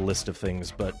going through the list of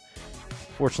things, but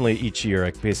fortunately each year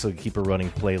I basically keep a running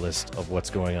playlist of what's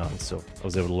going on, so I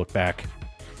was able to look back.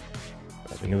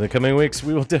 I think in the coming weeks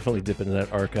we will definitely dip into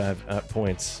that archive at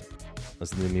points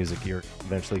as the new music here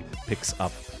eventually picks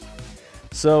up.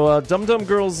 So Dum Dum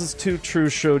Girls' Too True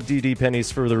showed Dee Dee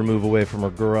Penny's further move away from her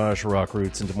garage rock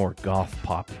roots into more goth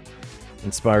pop,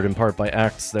 inspired in part by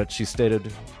acts that she stated,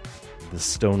 the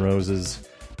Stone Roses,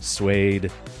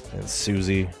 Suede, and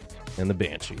Susie, and the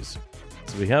Banshees.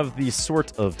 So we have the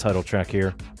sort of title track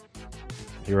here.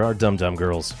 Here are Dum Dum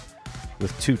Girls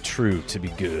with Too True to Be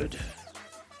Good.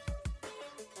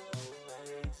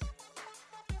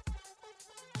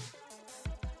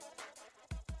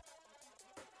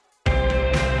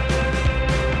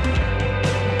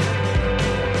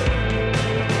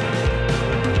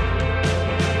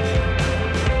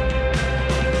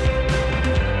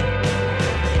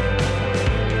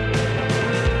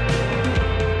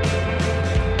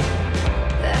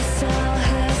 That's all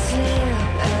her slip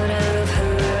out of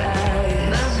her eye.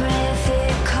 My breath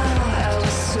it caught, I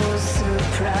was so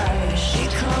surprised. She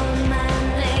called my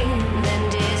name, then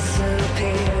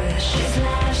disappeared. She's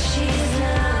laughed, she's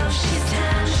loved, she's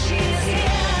time, she's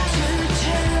here. Too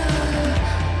true,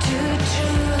 too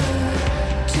true,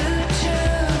 too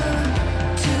true,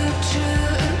 too true.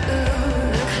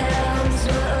 The clouds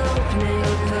were opening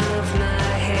above my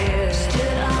head.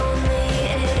 Stood on the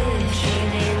edge,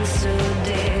 feeling so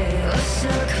dead. Oh,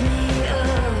 suck me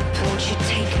up, won't you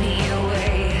take me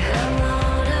away? I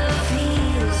wanna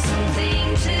feel something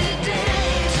today.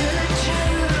 Too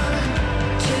true,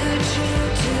 too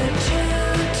true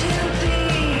to be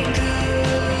good.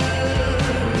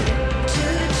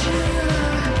 Too true,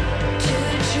 to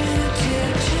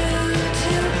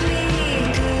be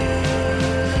good.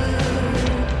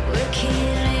 We're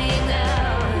killing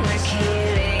out, we're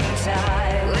killing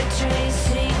time. We're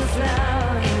tracing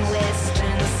flower in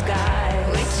western sky.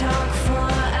 We talk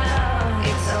for hours,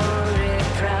 it's all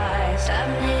reprised.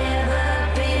 I've never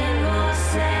been more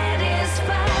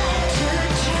satisfied. Too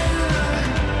true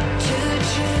to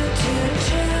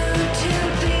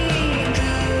be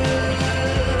good.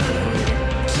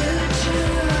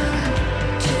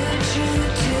 Too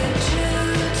true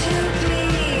to be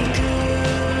good.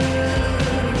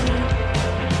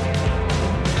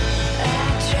 I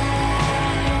try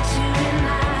to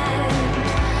remind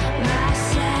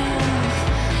myself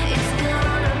it's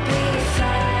gonna be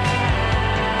fine.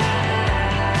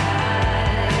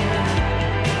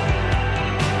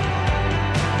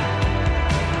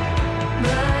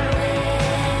 But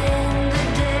when the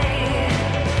day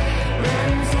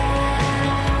runs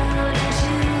out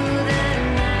into the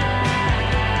night,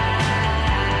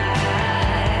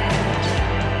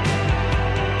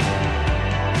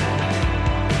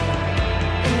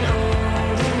 and all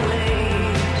the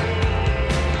weight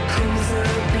pulls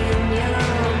up in your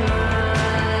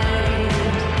mind,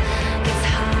 it's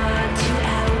hard to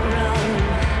outrun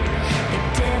the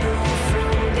devil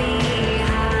from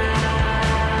behind.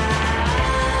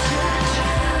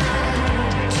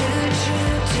 Too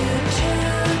true to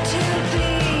be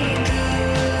good.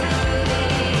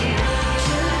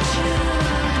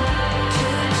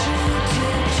 Too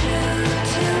true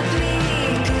to be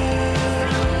good.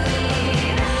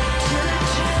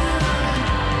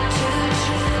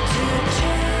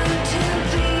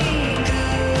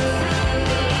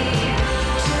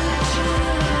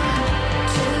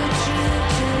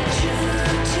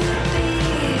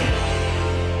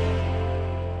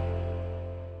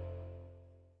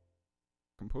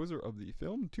 Composer of the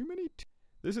film Too Many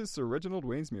This is Sir Reginald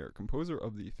Wainsmere, composer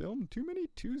of the film Too Many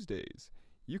Tuesdays.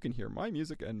 You can hear my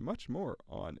music and much more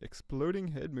on Exploding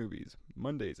Head Movies,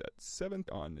 Mondays at 7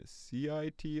 on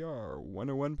CITR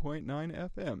 101.9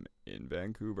 FM in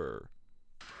Vancouver.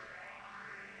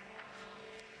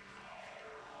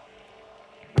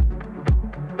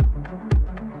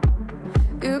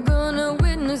 You're gonna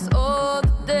witness all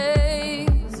the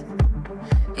days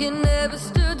you never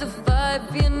stood to fight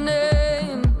for your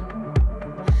name,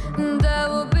 and I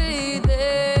will be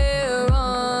there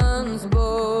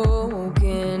unspoken,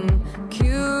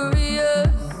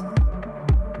 curious.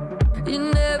 You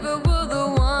never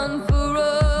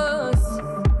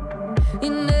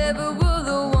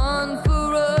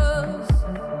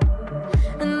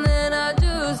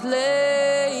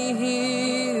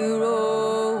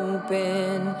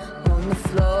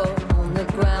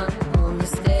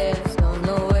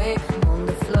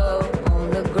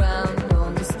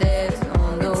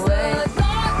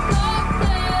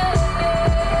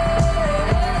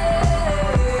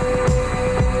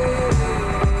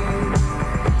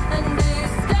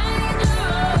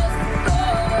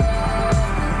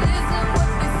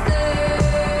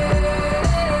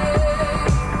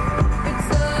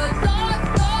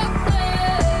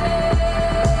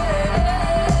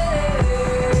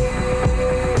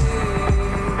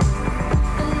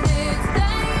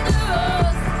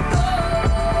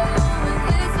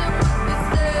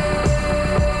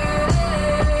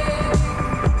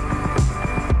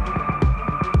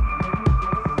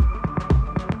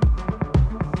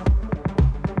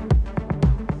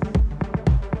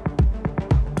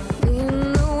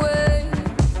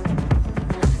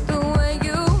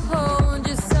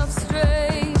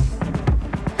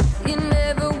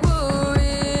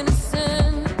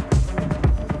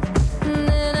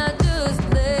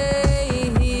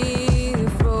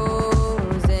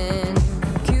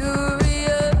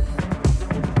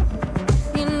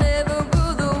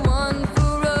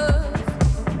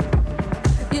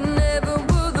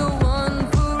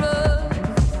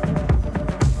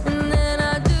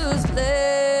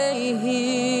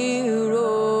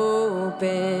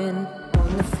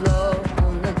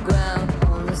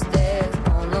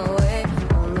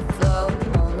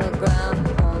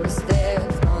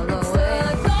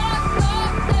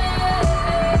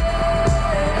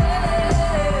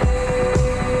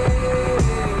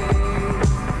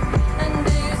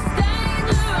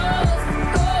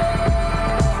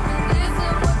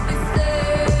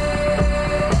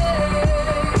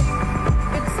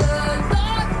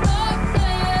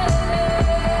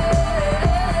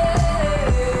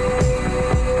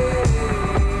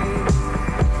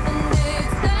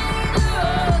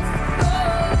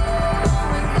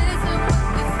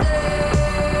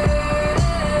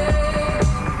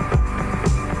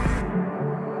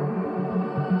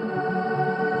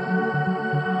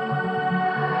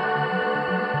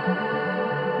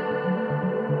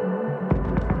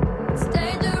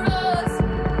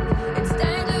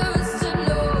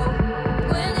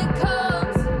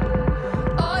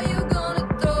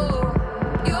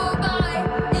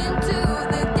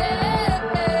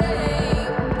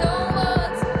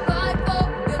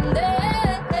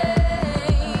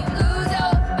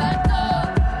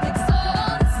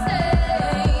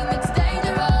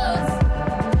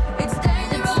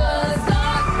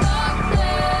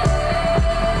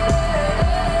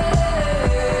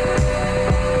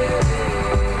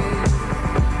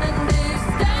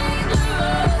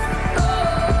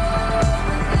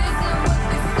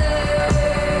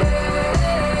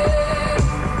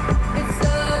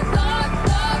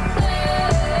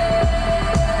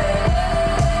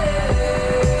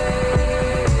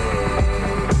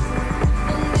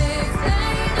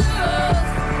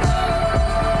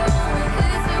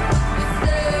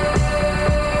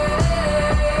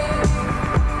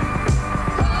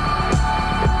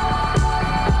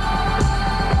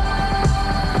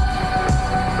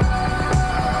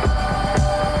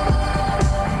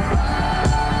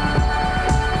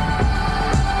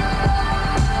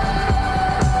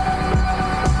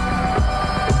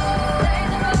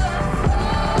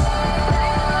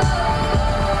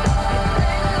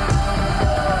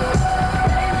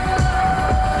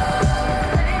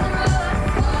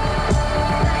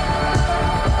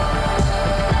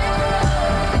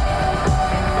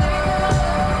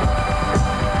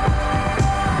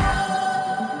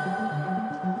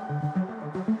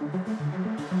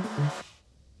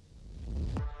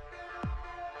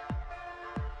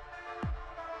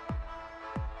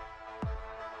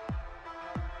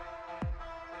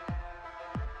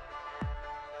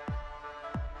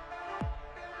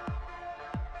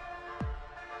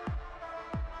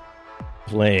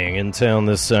Playing in town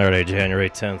this Saturday, January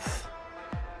 10th.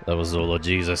 That was Zola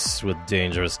Jesus with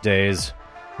Dangerous Days.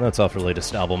 And that's off her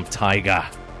latest album,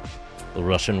 Taiga, the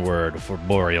Russian word for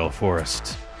boreal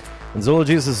forest. And Zola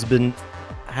Jesus has been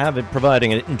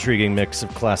providing an intriguing mix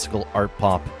of classical art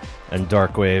pop and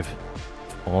darkwave,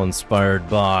 all inspired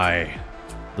by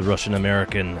the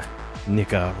Russian-American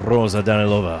Nika Rosa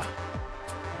Danilova,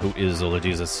 who is Zola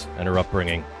Jesus, and her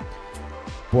upbringing.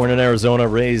 Born in Arizona,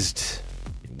 raised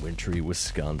in wintry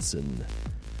Wisconsin.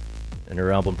 And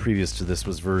her album previous to this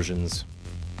was Versions,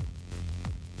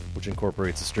 which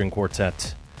incorporates a string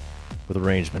quartet with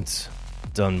arrangements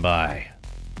done by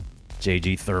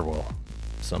J.G. Thirlwell.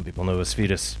 Some people know as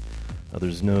Fetus,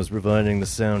 others know as providing the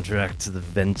soundtrack to the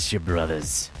Venture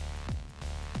Brothers.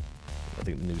 I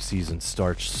think the new season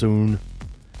starts soon,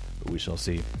 but we shall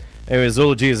see. Anyway,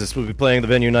 Zola Jesus will be playing the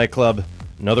Venue nightclub.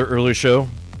 Another early show.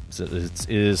 It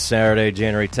is Saturday,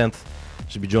 January 10th.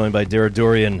 Should be joined by Dara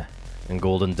Dorian and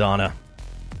Golden Donna.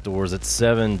 Doors at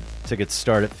 7. Tickets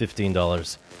start at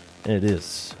 $15. And it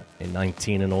is a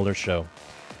 19 and older show.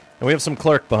 And we have some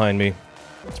Clark behind me.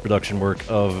 It's production work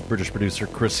of British producer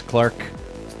Chris Clark.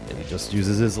 And he just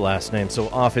uses his last name. So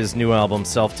off his new album,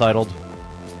 self-titled,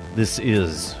 this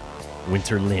is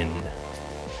Winter Lynn.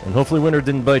 And hopefully winter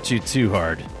didn't bite you too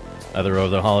hard, either over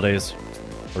the holidays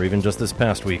or even just this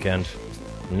past weekend.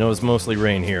 You know it's mostly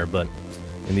rain here, but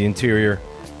in the interior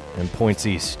and points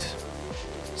east,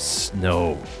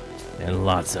 snow, and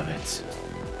lots of it.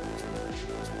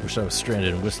 Wish I was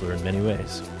stranded in Whistler in many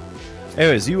ways.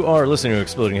 Anyways, you are listening to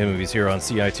Exploding Head Movies here on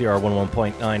CITR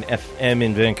 101.9 FM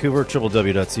in Vancouver,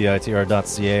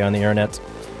 www.citr.ca on the internet.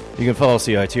 You can follow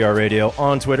CITR Radio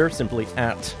on Twitter, simply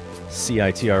at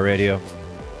CITR Radio.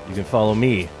 You can follow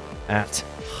me at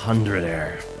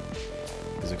 100air.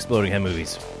 Because Exploding Head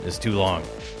Movies is too long,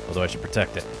 although I should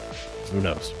protect it. Who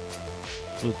knows?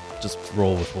 We'll just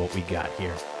roll with what we got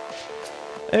here.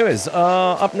 Anyways,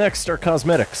 up next are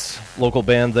Cosmetics. Local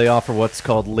band, they offer what's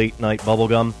called late night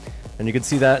bubblegum. And you can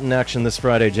see that in action this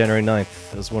Friday, January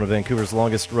 9th, as one of Vancouver's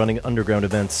longest-running underground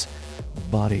events,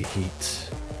 Body Heat,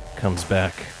 comes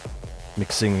back,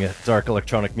 mixing dark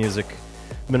electronic music,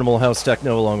 minimal house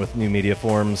techno, along with new media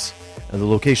forms. And the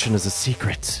location is a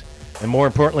secret. And more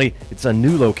importantly, it's a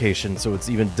new location, so it's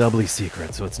even doubly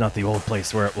secret. So it's not the old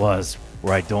place where it was,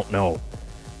 where I don't know.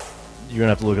 You're going to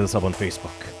have to look this up on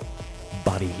Facebook.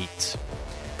 Body Heat.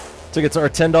 Tickets are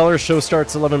 $10. Show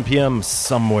starts 11 p.m.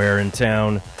 somewhere in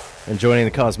town. And joining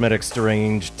the Cosmetics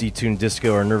deranged detuned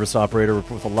disco or nervous operator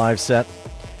with a live set.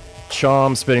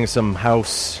 Chom spitting some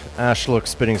house. Ashlook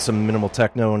spitting some minimal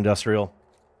techno industrial.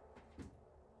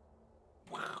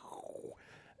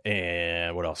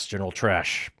 And what else? General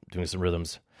Trash doing some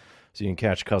rhythms. So you can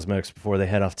catch Cosmetics before they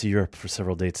head off to Europe for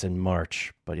several dates in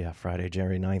March. But yeah, Friday,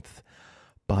 January 9th.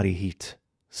 Body Heat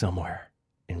somewhere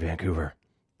in Vancouver.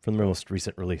 From the most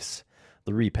recent release,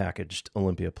 the repackaged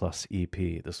Olympia Plus EP.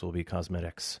 This will be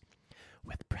Cosmetics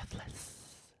with Breathless.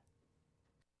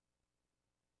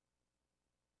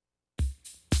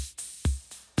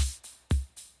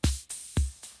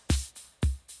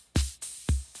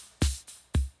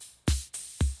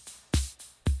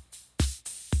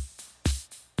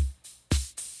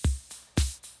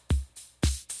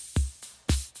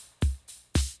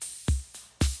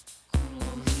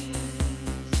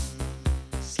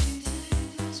 Sleep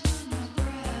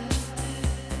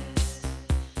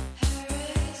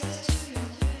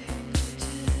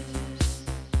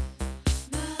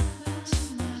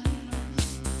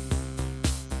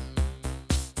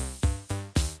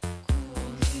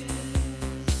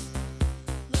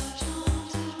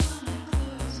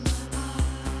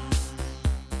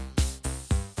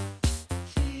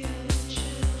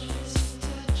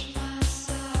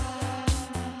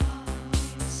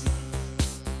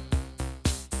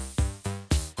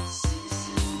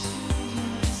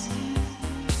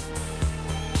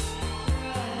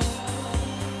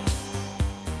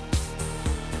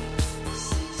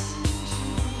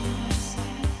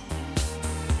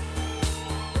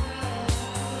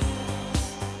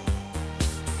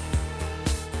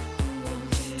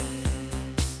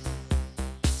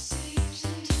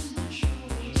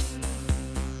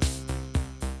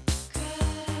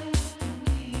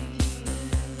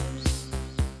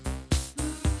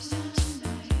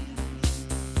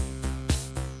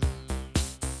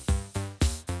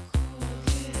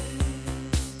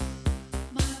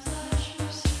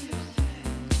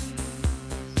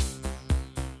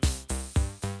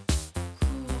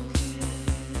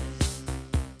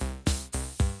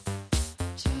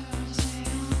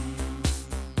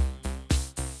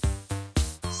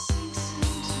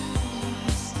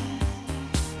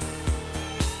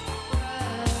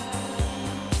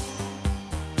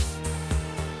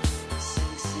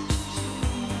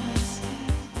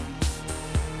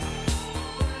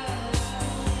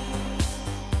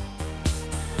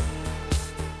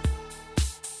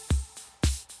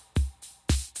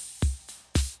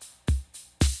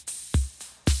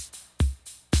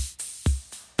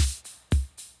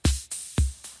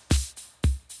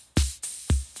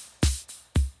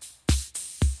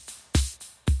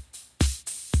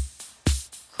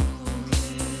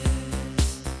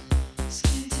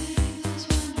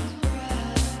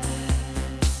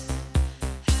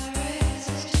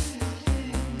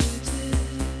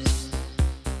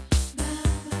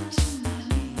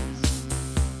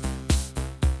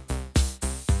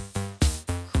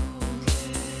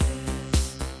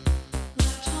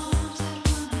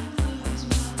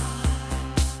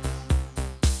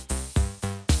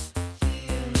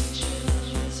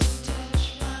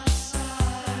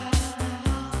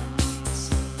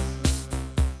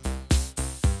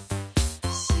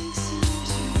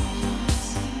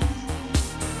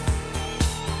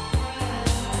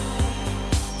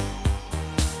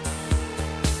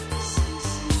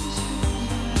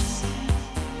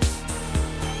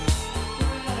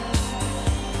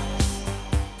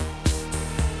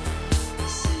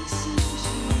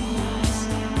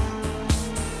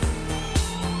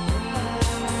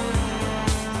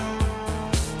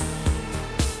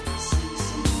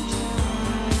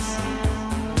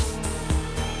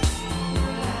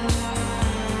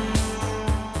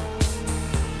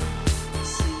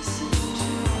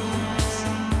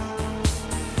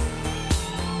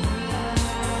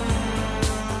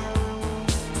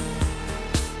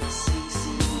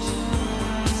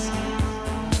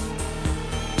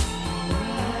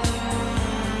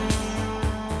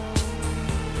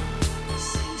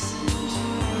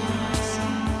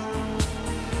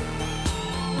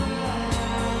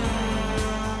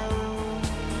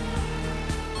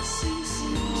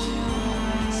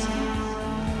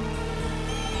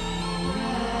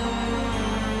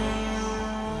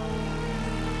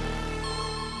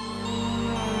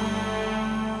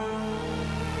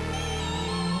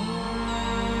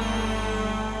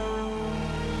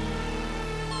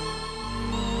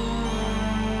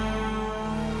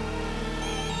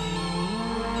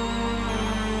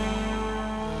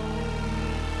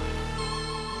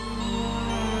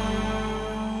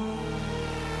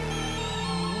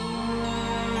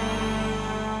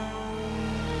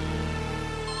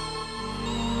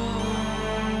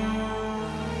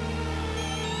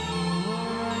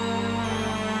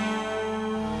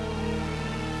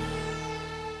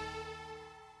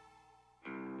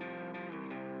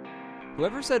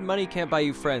Whoever said money can't buy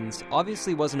you friends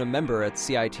obviously wasn't a member at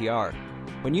CITR.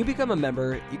 When you become a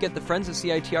member, you get the Friends of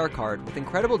CITR card with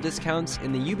incredible discounts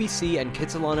in the UBC and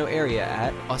Kitsilano area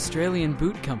at Australian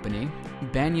Boot Company,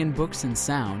 Banyan Books and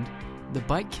Sound, The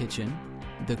Bike Kitchen,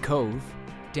 The Cove,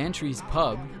 Dantry's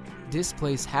Pub,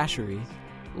 Displace Hashery,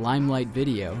 Limelight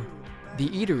Video, The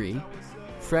Eatery,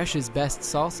 Fresh's Best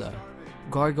Salsa,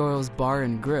 Gargoyles Bar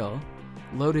and Grill,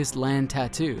 Lotus Land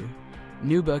Tattoo,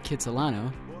 Nuba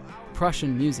Kitsilano,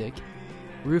 Prussian Music,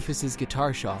 Rufus's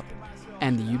Guitar Shop,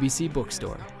 and the UBC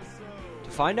Bookstore. To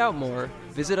find out more,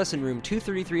 visit us in room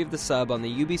 233 of the Sub on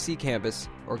the UBC campus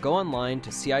or go online to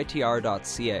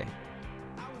citr.ca.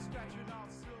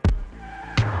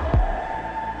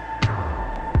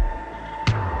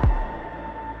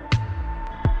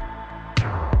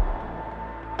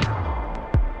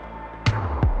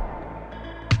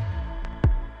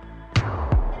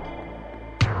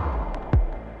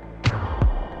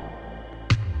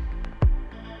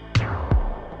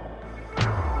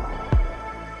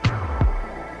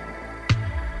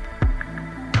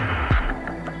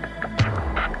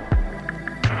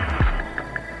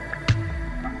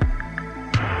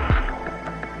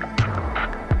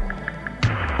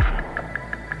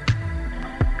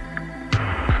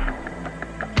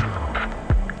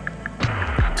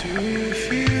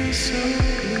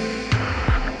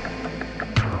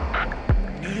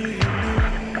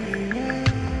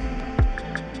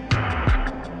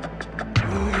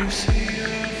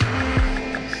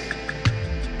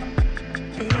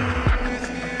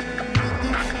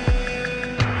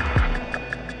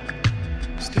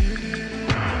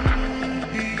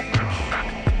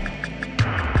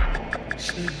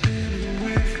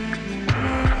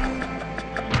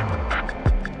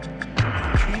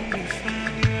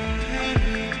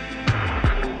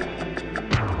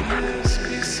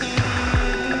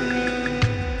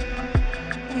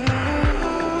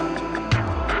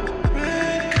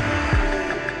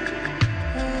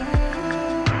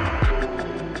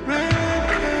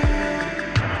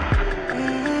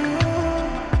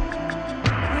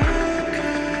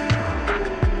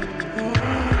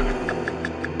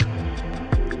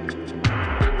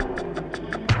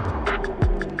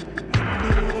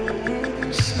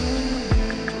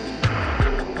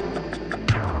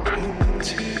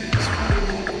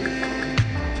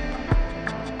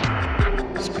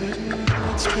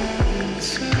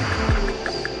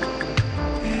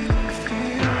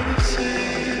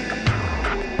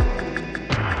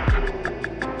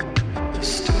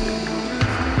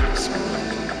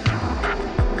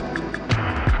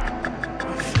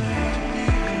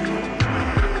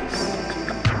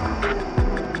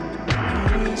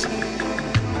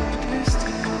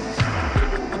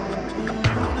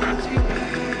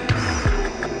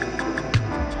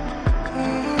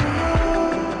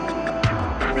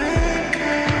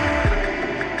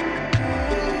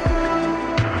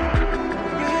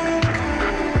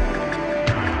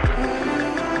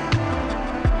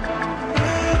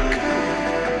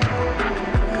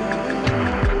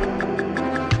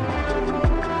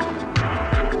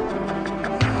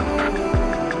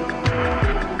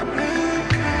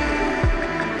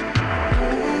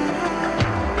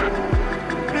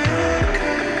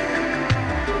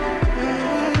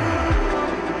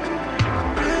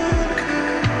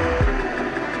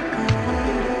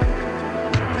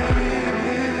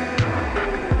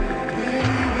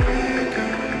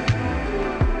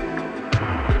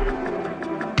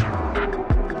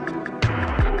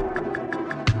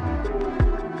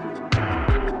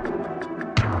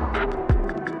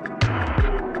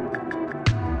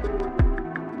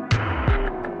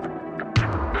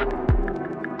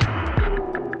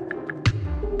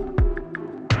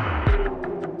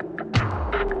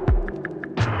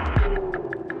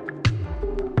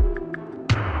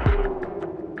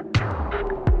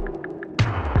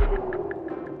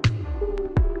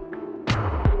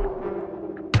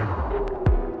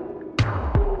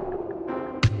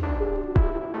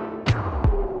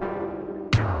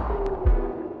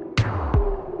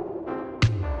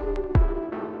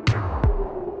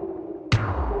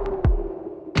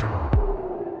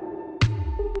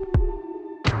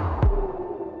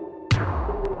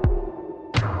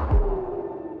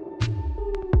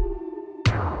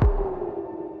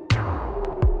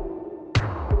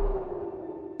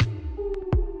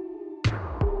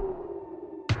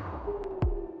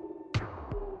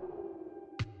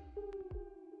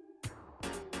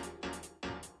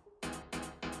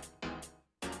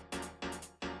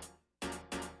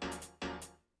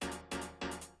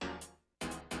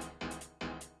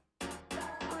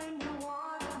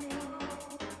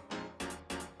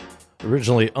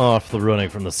 Originally off the Running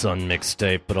from the Sun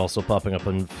mixtape, but also popping up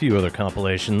on a few other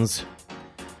compilations,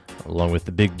 along with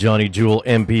the Big Johnny Jewel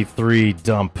MP3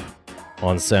 dump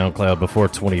on SoundCloud before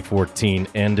 2014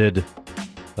 ended.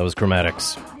 That was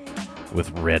Chromatics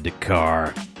with Red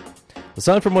Car.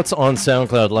 Aside from what's on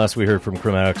SoundCloud, last we heard from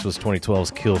Chromatics was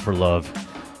 2012's Kill for Love,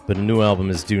 but a new album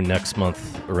is due next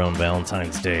month around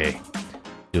Valentine's Day.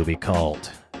 It'll be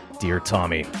called Dear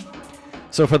Tommy.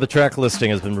 So far, the track listing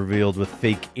has been revealed with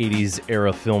fake 80s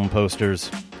era film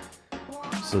posters,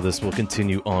 so this will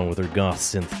continue on with her goth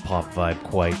synth pop vibe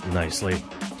quite nicely.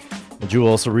 And Jewel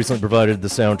also recently provided the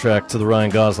soundtrack to the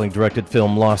Ryan Gosling directed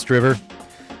film Lost River.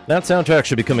 That soundtrack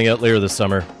should be coming out later this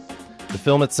summer. The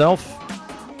film itself,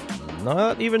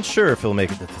 not even sure if it'll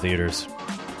make it to the theaters,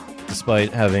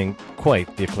 despite having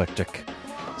quite the eclectic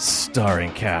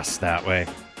starring cast that way.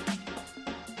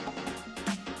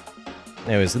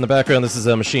 Anyways, in the background, this is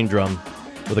a Machine Drum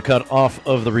with a cut off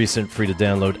of the recent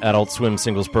free-to-download Adult Swim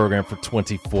singles program for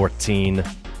 2014.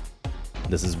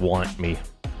 This is Want Me.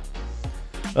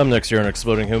 Up next year on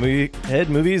Exploding Head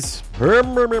Movies,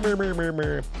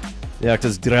 the act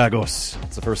is Dragos.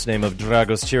 It's the first name of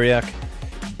Dragos Chiriac,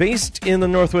 based in the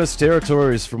Northwest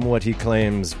Territories from what he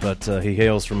claims, but he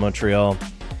hails from Montreal,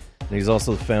 and he's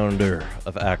also the founder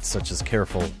of acts such as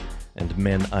Careful and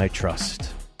Men I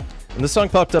Trust. And this song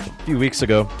popped up a few weeks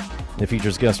ago, and it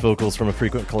features guest vocals from a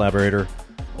frequent collaborator,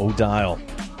 O'Dial.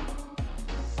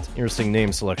 It's an interesting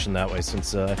name selection that way,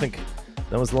 since I think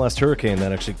that was the last hurricane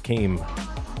that actually came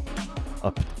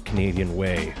up Canadian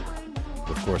way,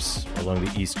 of course, along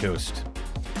the East Coast.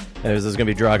 Anyways, this is going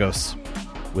to be Dragos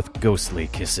with Ghostly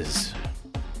Kisses.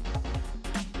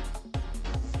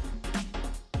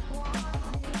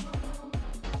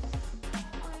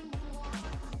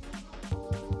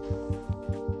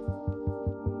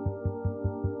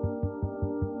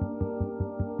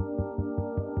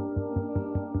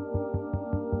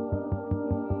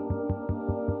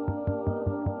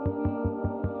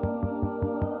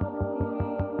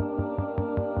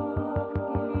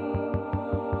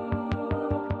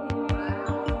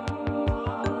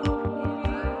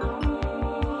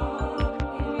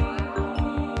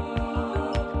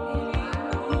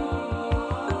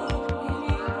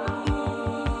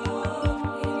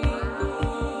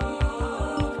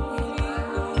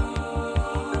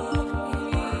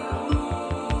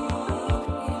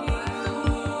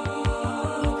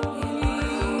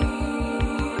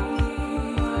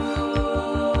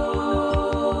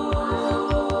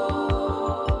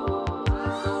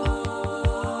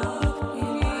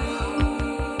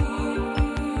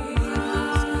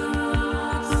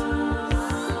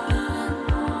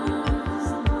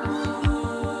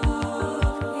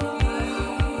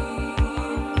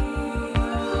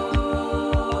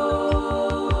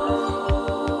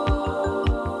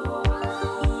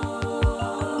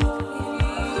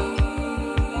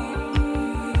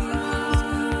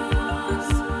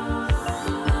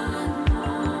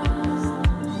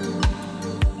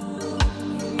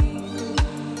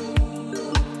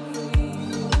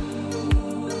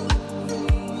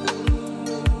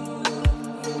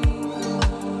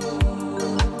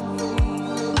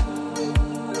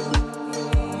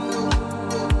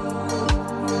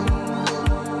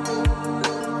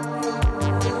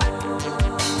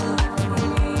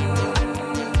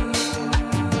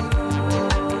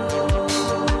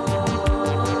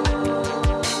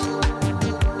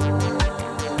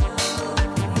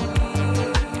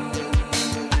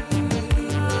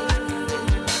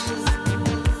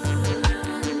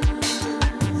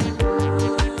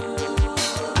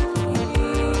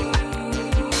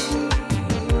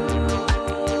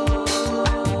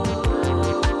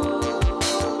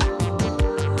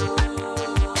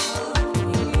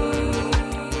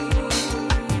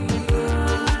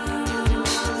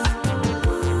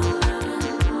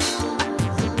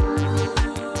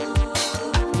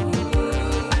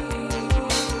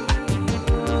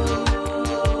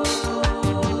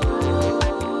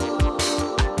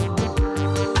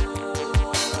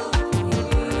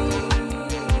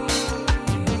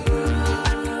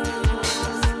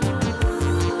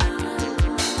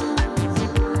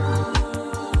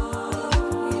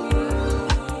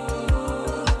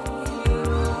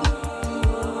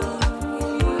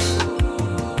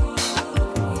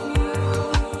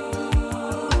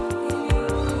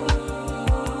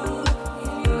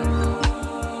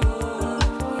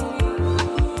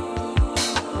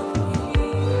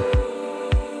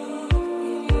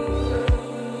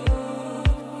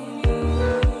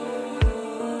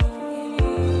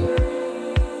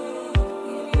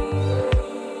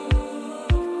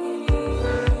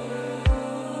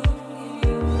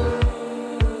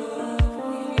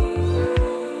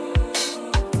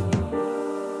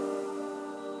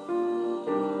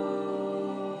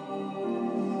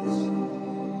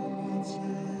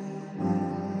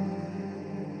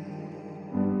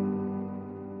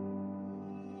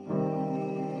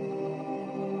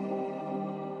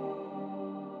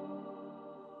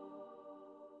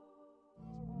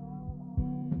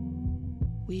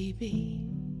 we be?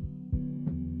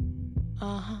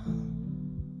 A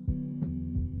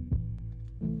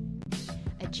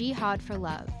Jihad for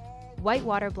Love,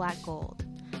 Whitewater Black Gold,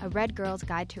 A Red Girl's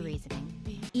Guide to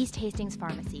Reasoning, East Hastings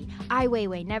Pharmacy, Ai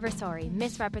Weiwei, Never Sorry,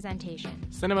 Misrepresentation.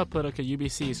 Cinema Politica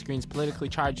UBC screens politically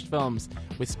charged films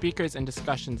with speakers and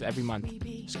discussions every month.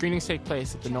 Screenings take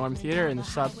place at the Norm Theater in the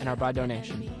Sub and are by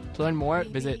donation. To learn more,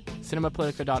 visit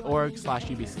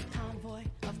cinemapolitica.org/UBC. Convoy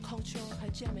of cultural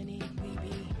hegemony, we be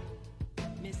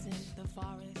missing the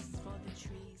forests for the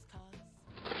trees.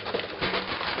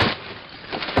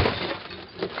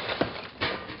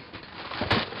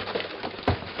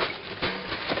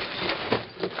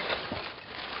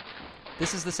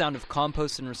 This is the sound of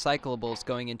compost and recyclables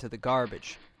going into the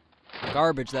garbage.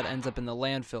 Garbage that ends up in the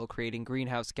landfill creating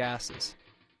greenhouse gases.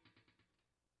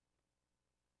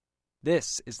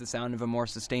 This is the sound of a more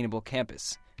sustainable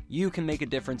campus. You can make a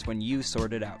difference when you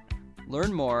sort it out.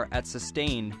 Learn more at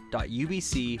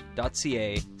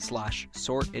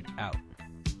sustain.ubc.ca/sortitout.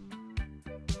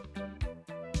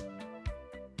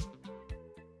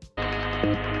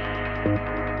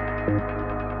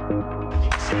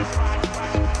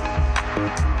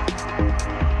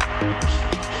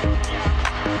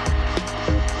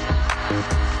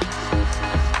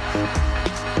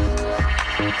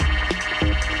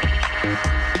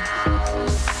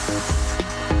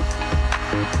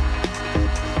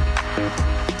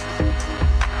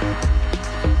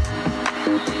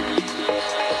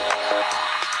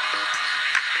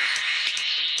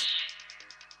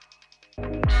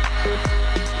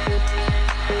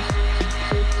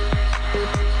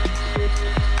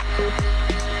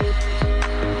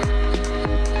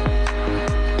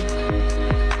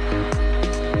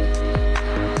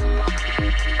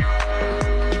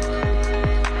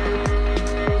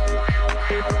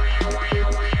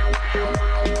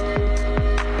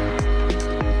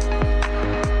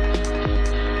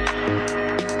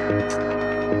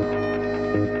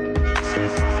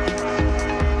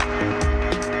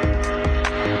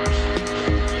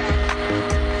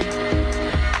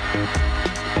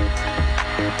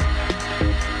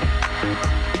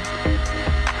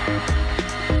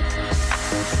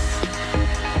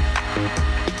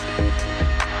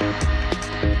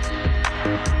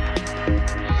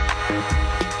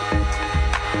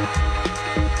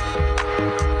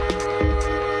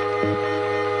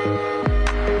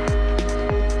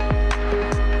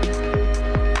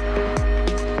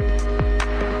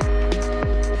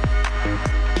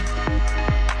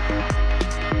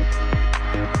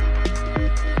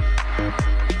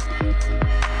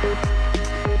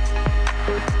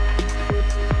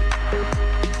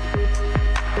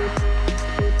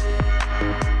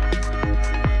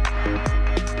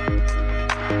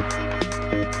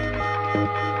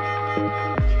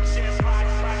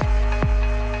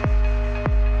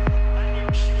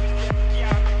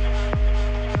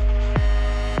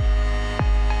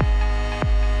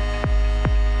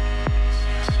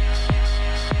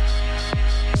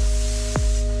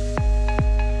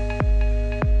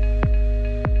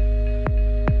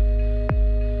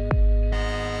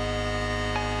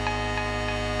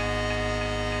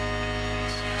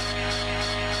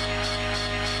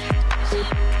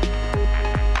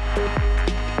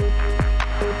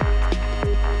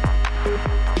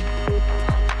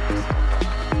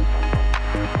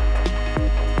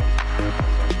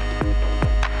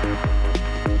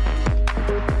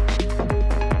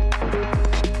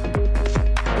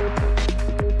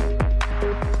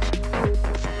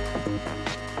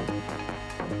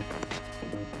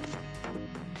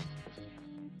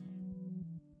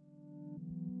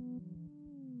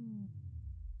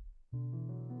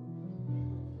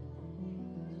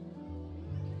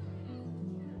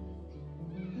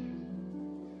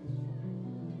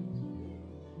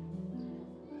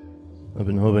 I've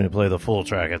been hoping to play the full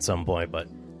track at some point, but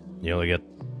you only get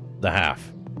the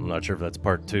half. I'm not sure if that's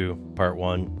part 2, part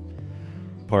 1,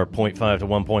 part 0.5 to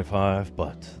 1.5,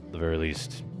 but at the very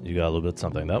least, you got a little bit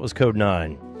something. That was Code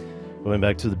 9. Going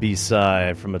back to the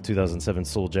B-side from a 2007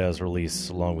 soul jazz release,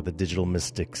 along with the Digital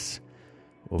Mystics.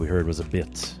 What we heard was a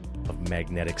bit of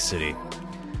Magnetic City.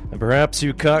 And perhaps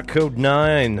you caught Code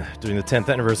 9 doing the 10th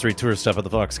anniversary tour stuff at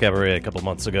the Fox Cabaret a couple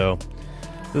months ago.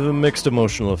 It was a mixed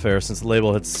emotional affair since the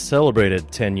label had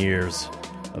celebrated 10 years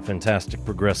of fantastic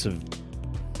progressive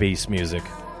bass music.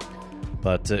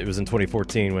 But it was in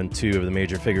 2014 when 2 of the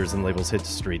major figures in the label's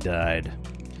history died.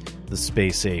 The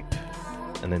Space Ape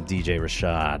and then DJ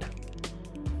Rashad.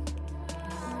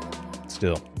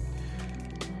 Still,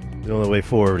 the only way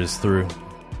forward is through.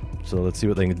 So let's see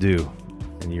what they can do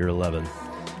in year 11.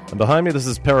 And behind me, this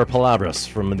is Parapalabras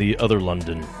from the other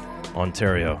London,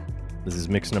 Ontario. This is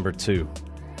mix number 2.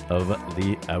 of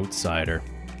The Outsider.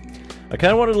 I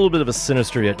kind of wanted a little bit of a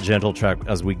sinister yet gentle track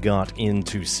as we got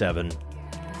into 7. The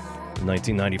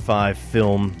 1995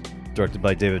 film directed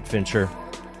by David Fincher.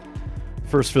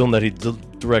 First film that he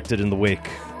directed in the wake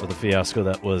of the fiasco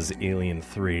that was Alien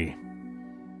 3.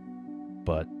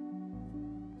 But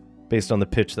based on the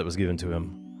pitch that was given to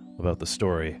him about the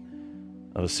story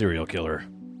of a serial killer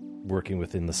working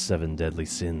within the 7 deadly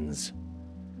sins,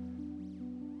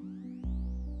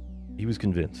 he was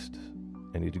convinced,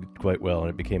 and he did quite well, and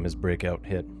it became his breakout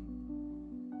hit.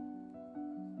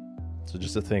 So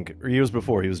just to think, years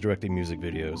before, he was directing music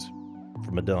videos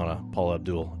for Madonna, Paula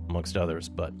Abdul, amongst others,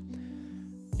 but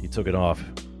he took it off,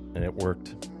 and it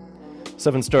worked.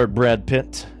 7 starred Brad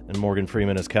Pitt and Morgan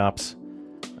Freeman as cops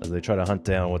as they try to hunt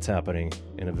down what's happening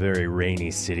in a very rainy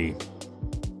city.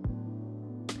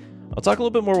 I'll talk a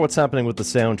little bit more what's happening with the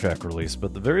soundtrack release,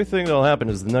 but the very thing that'll happen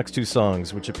is the next 2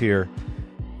 songs, which appear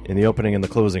in the opening and the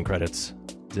closing credits,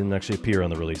 didn't actually appear on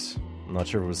the release. I'm not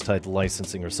sure if it was tied to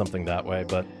licensing or something that way,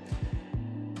 but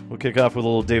we'll kick off with a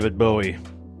little David Bowie.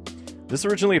 This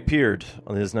originally appeared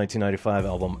on his 1995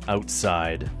 album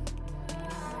Outside.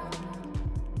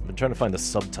 I've been trying to find the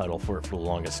subtitle for it for the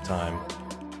longest time,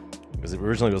 because it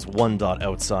originally was One Dot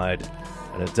Outside,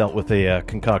 and it dealt with a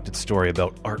concocted story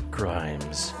about art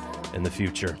crimes in the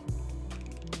future.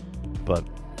 But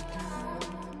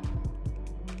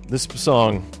this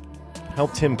song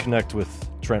helped him connect with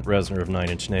Trent Reznor of Nine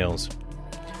Inch Nails,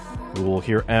 who we'll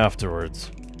hear afterwards.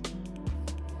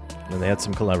 And they had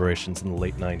some collaborations in the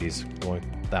late 90s going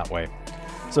that way.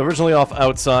 So originally off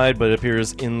Outside, but it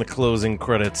appears in the closing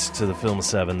credits to the film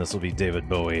 7. This will be David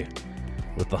Bowie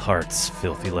with The Heart's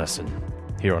Filthy Lesson,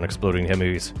 here on Exploding Head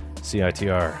Movies,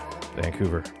 CITR,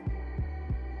 Vancouver.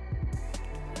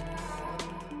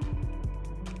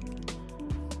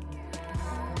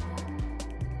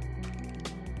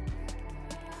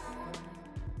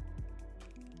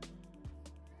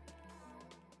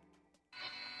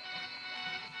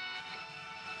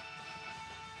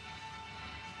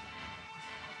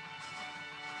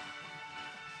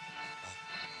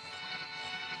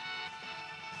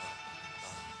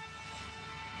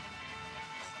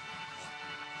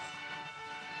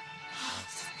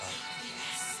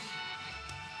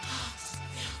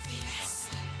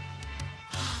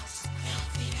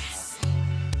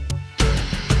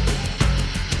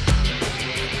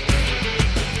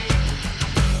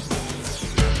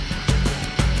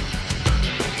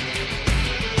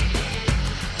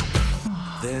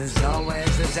 There's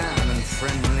always a diamond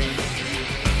friendly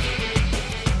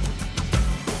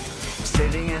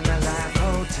sitting in the Live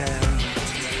Hotel.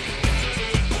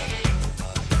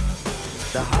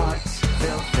 The heart's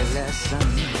filthy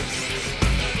lessons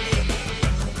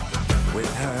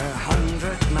with her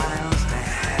 100 miles to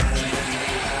hell.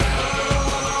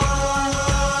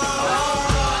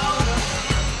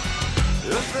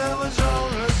 If there was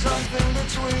only something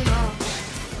between us,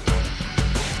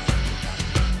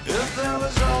 if there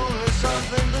was only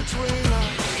something between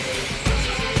us,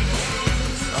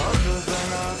 other than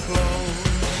our clothes,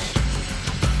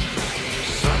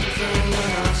 something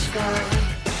in our sky,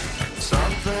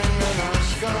 something in our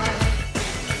sky,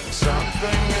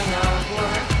 something in our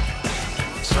blood,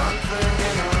 something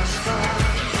in our sky.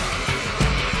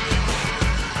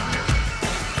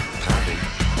 Patty,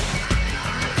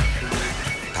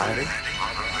 Patty,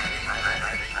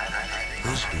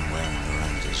 who's been wearing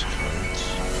Miranda's clothes?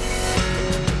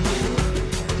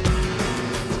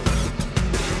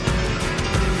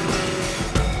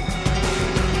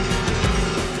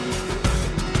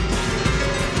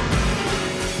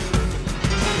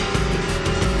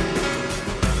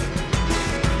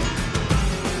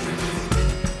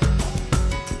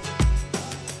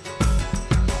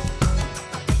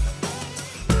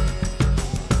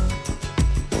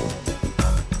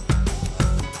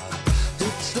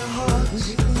 It's the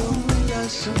heart's filthy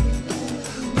lesson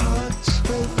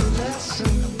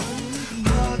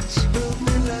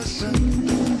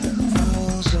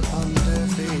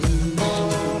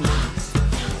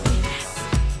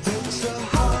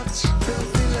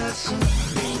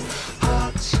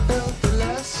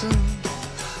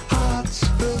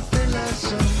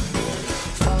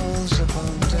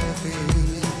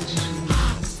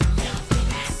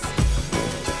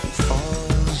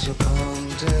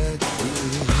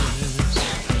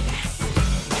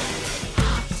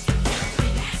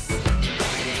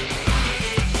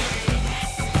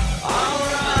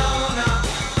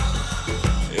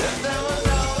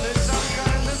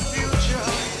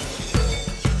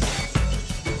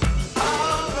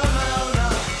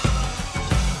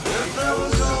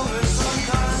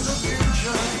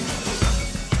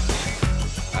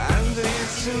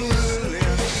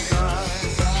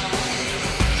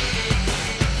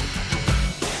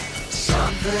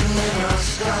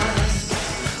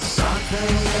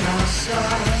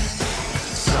stars,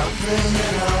 something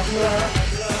in our blood,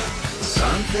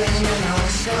 something in our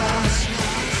stars.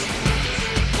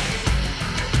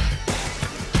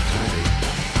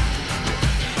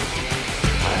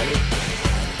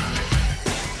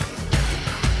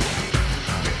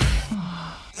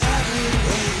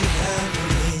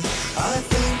 I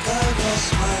think I've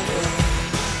lost my way.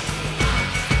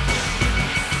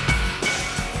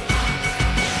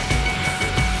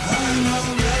 I'm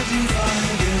already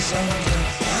 5 years older.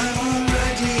 I'm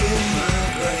already in my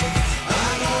grave.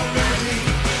 I'm already.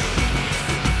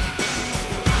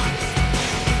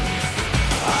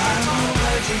 I'm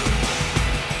already.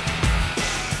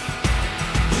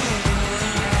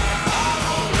 I'm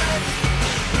already.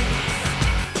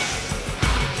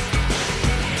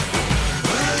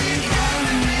 Will you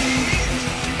carry me?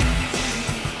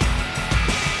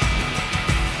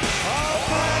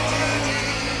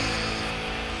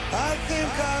 I think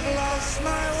I've lost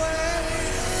my way.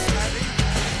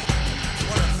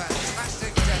 What a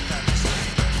fantastic death that is.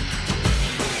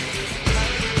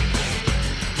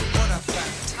 What a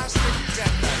fantastic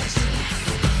death that is.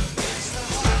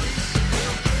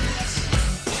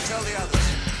 Tell the others.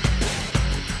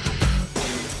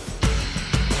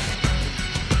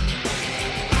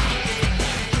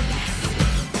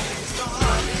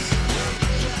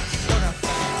 What a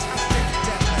fantastic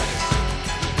death that is.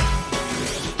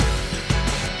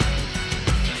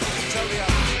 Tell the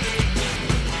others.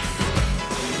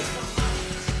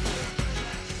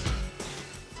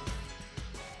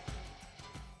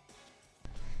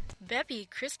 Beppy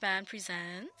Chris Band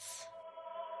presents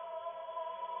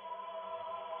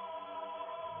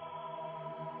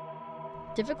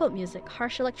difficult music,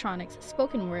 harsh electronics,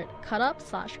 spoken word, cut up /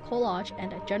 collage,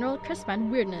 and general Chris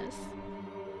Band weirdness.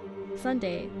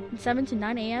 Sunday, 7 to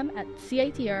 9 a.m. at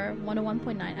CITR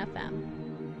 101.9 FM.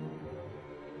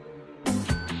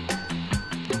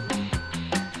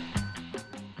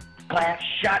 Class,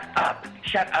 shut up.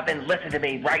 Shut up and listen to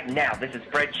me right now. This is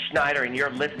Fred Schneider, and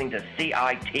you're listening to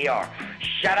CITR.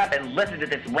 Shut up and listen to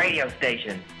this radio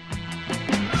station.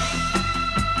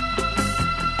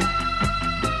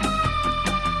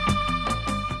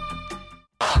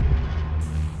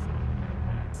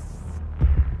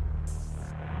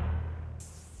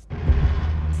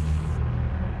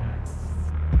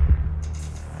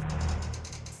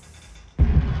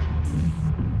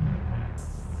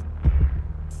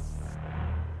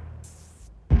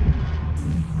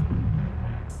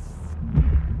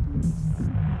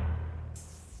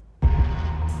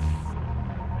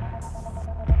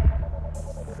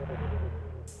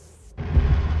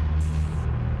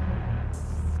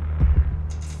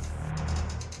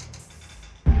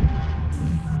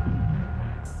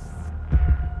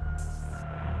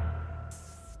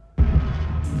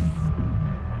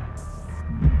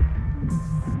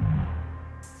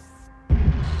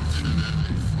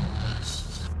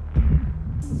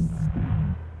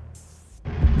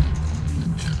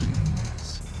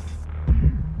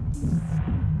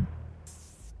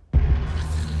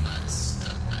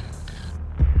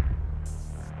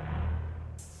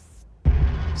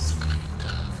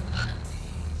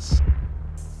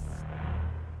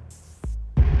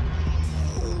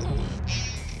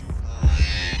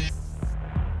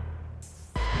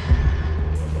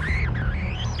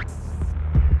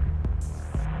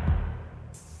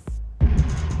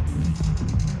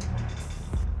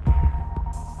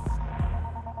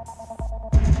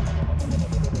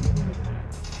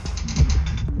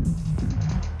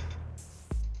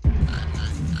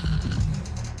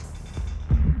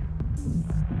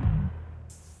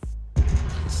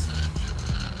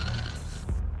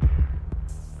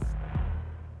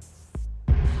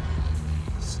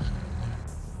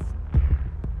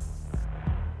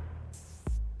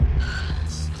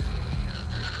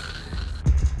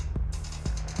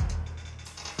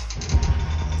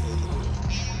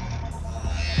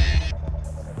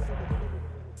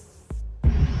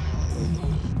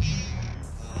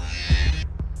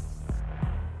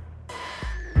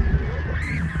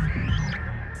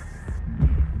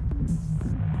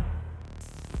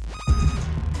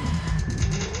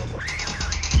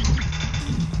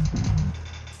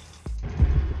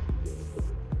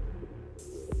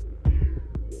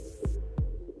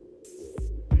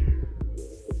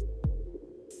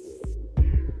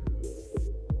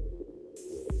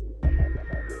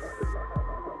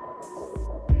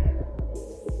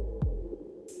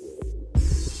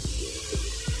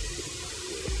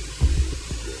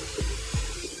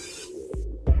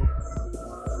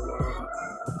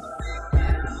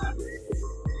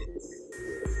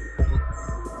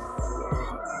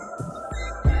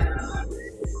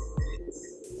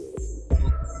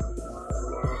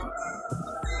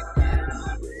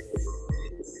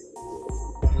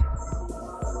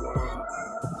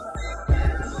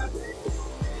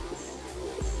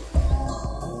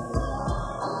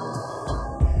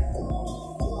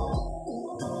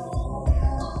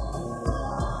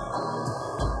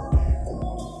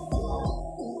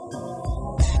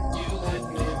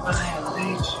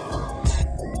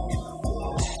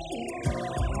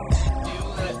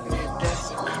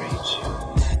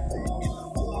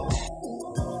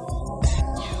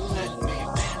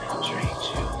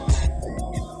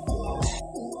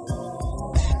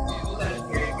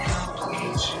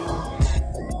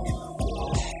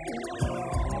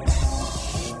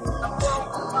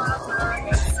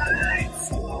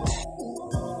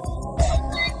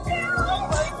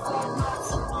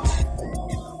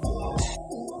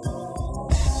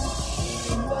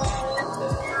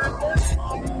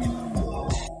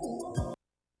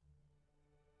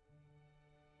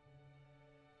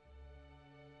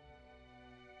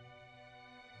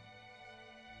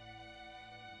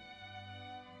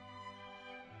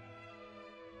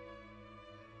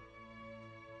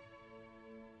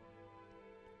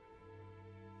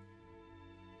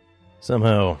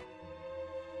 Somehow,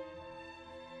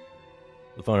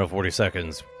 the final 40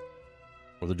 seconds,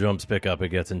 where the drums pick up, it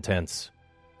gets intense.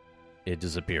 It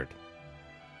disappeared.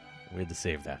 We had to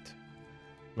save that.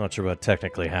 Not sure what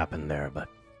technically happened there, but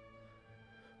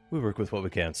we work with what we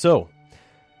can. So,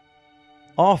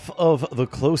 off of the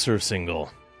Closer single,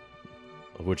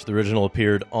 of which the original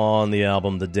appeared on the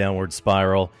album The Downward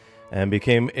Spiral, and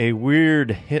became a weird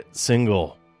hit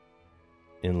single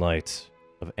in light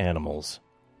of Animals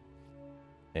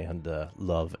and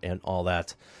love and all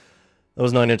that. That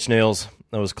was 9 Inch Nails.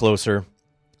 That was Closer.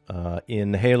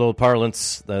 In Halo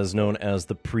parlance, that is known as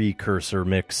the Precursor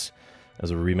mix,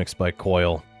 as a remix by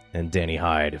Coil and Danny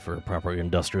Hyde for a proper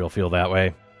industrial feel that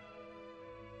way.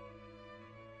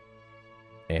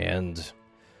 And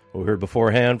what we heard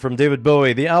beforehand from David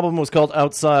Bowie, the album was called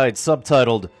Outside,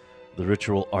 subtitled The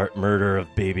Ritual Art Murder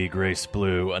of Baby Grace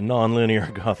Blue, a non-linear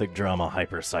gothic drama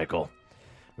hypercycle.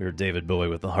 We heard David Bowie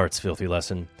with The Heart's Filthy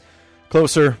Lesson.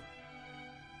 Closer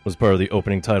was part of the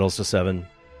opening titles to Seven,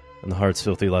 and The Heart's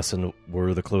Filthy Lesson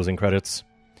were the closing credits.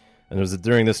 And it was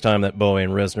during this time that Bowie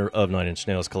and Reznor of 9 Inch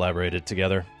Nails collaborated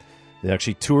together. They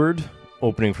actually toured,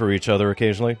 opening for each other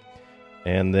occasionally.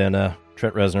 And then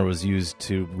Trent Reznor was used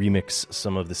to remix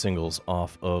some of the singles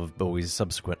off of Bowie's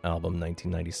subsequent album,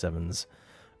 1997's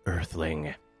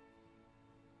Earthling.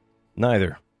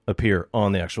 Neither appear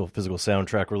on the actual physical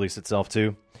soundtrack release itself,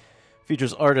 too.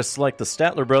 Features artists like the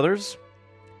Statler Brothers,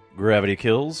 Gravity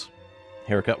Kills,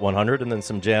 Haircut 100, and then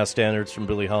some jazz standards from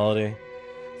Billie Holiday,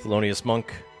 Thelonious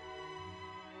Monk,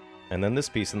 and then this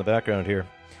piece in the background here.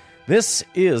 This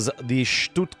is the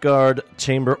Stuttgart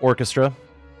Chamber Orchestra.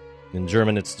 In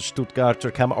German, it's the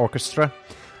Stuttgarter Kammerorchestra,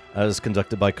 as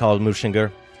conducted by Karl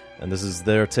Muschinger, and this is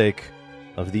their take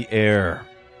of The Air,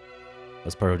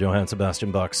 as part of Johann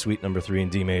Sebastian Bach's Suite No. 3 in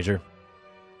D major.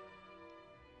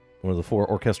 One of the 4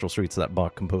 orchestral suites that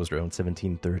Bach composed around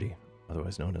 1730,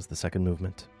 otherwise known as the Second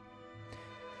Movement.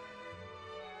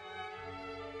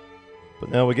 But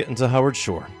now we get into Howard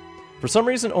Shore. For some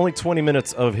reason, only 20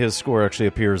 minutes of his score actually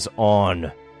appears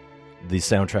on the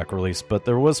soundtrack release, but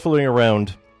there was floating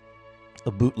around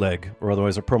a bootleg, or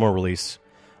otherwise a promo release,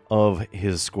 of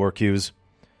his score cues.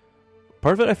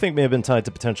 Part of it, I think, may have been tied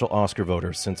to potential Oscar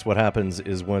voters, since what happens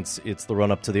is once it's the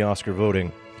run-up to the Oscar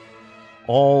voting,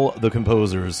 all the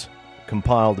composers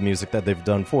compile the music that they've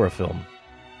done for a film,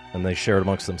 and they share it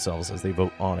amongst themselves as they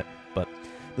vote on it. But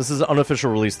this is an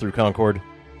unofficial release through Concord,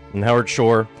 and Howard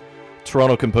Shore,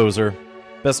 Toronto composer,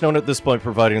 best known at this point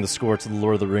providing the score to the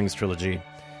Lord of the Rings trilogy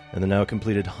and the now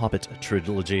completed Hobbit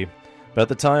trilogy. But at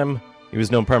the time, he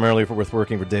was known primarily for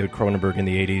working for David Cronenberg in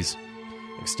the 80s,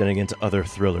 extending into other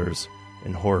thrillers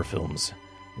and horror films,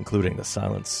 including The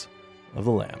Silence of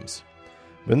the Lambs.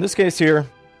 But in this case here,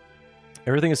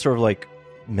 everything is sort of like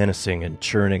menacing and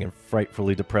churning and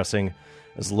frightfully depressing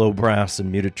as low brass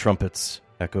and muted trumpets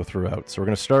echo throughout. So we're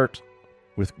going to start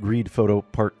with Greed Photo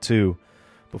Part 2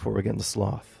 before we get into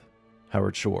Sloth.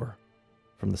 Howard Shore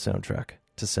from the soundtrack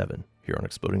to Seven here on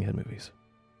Exploding Head Movies.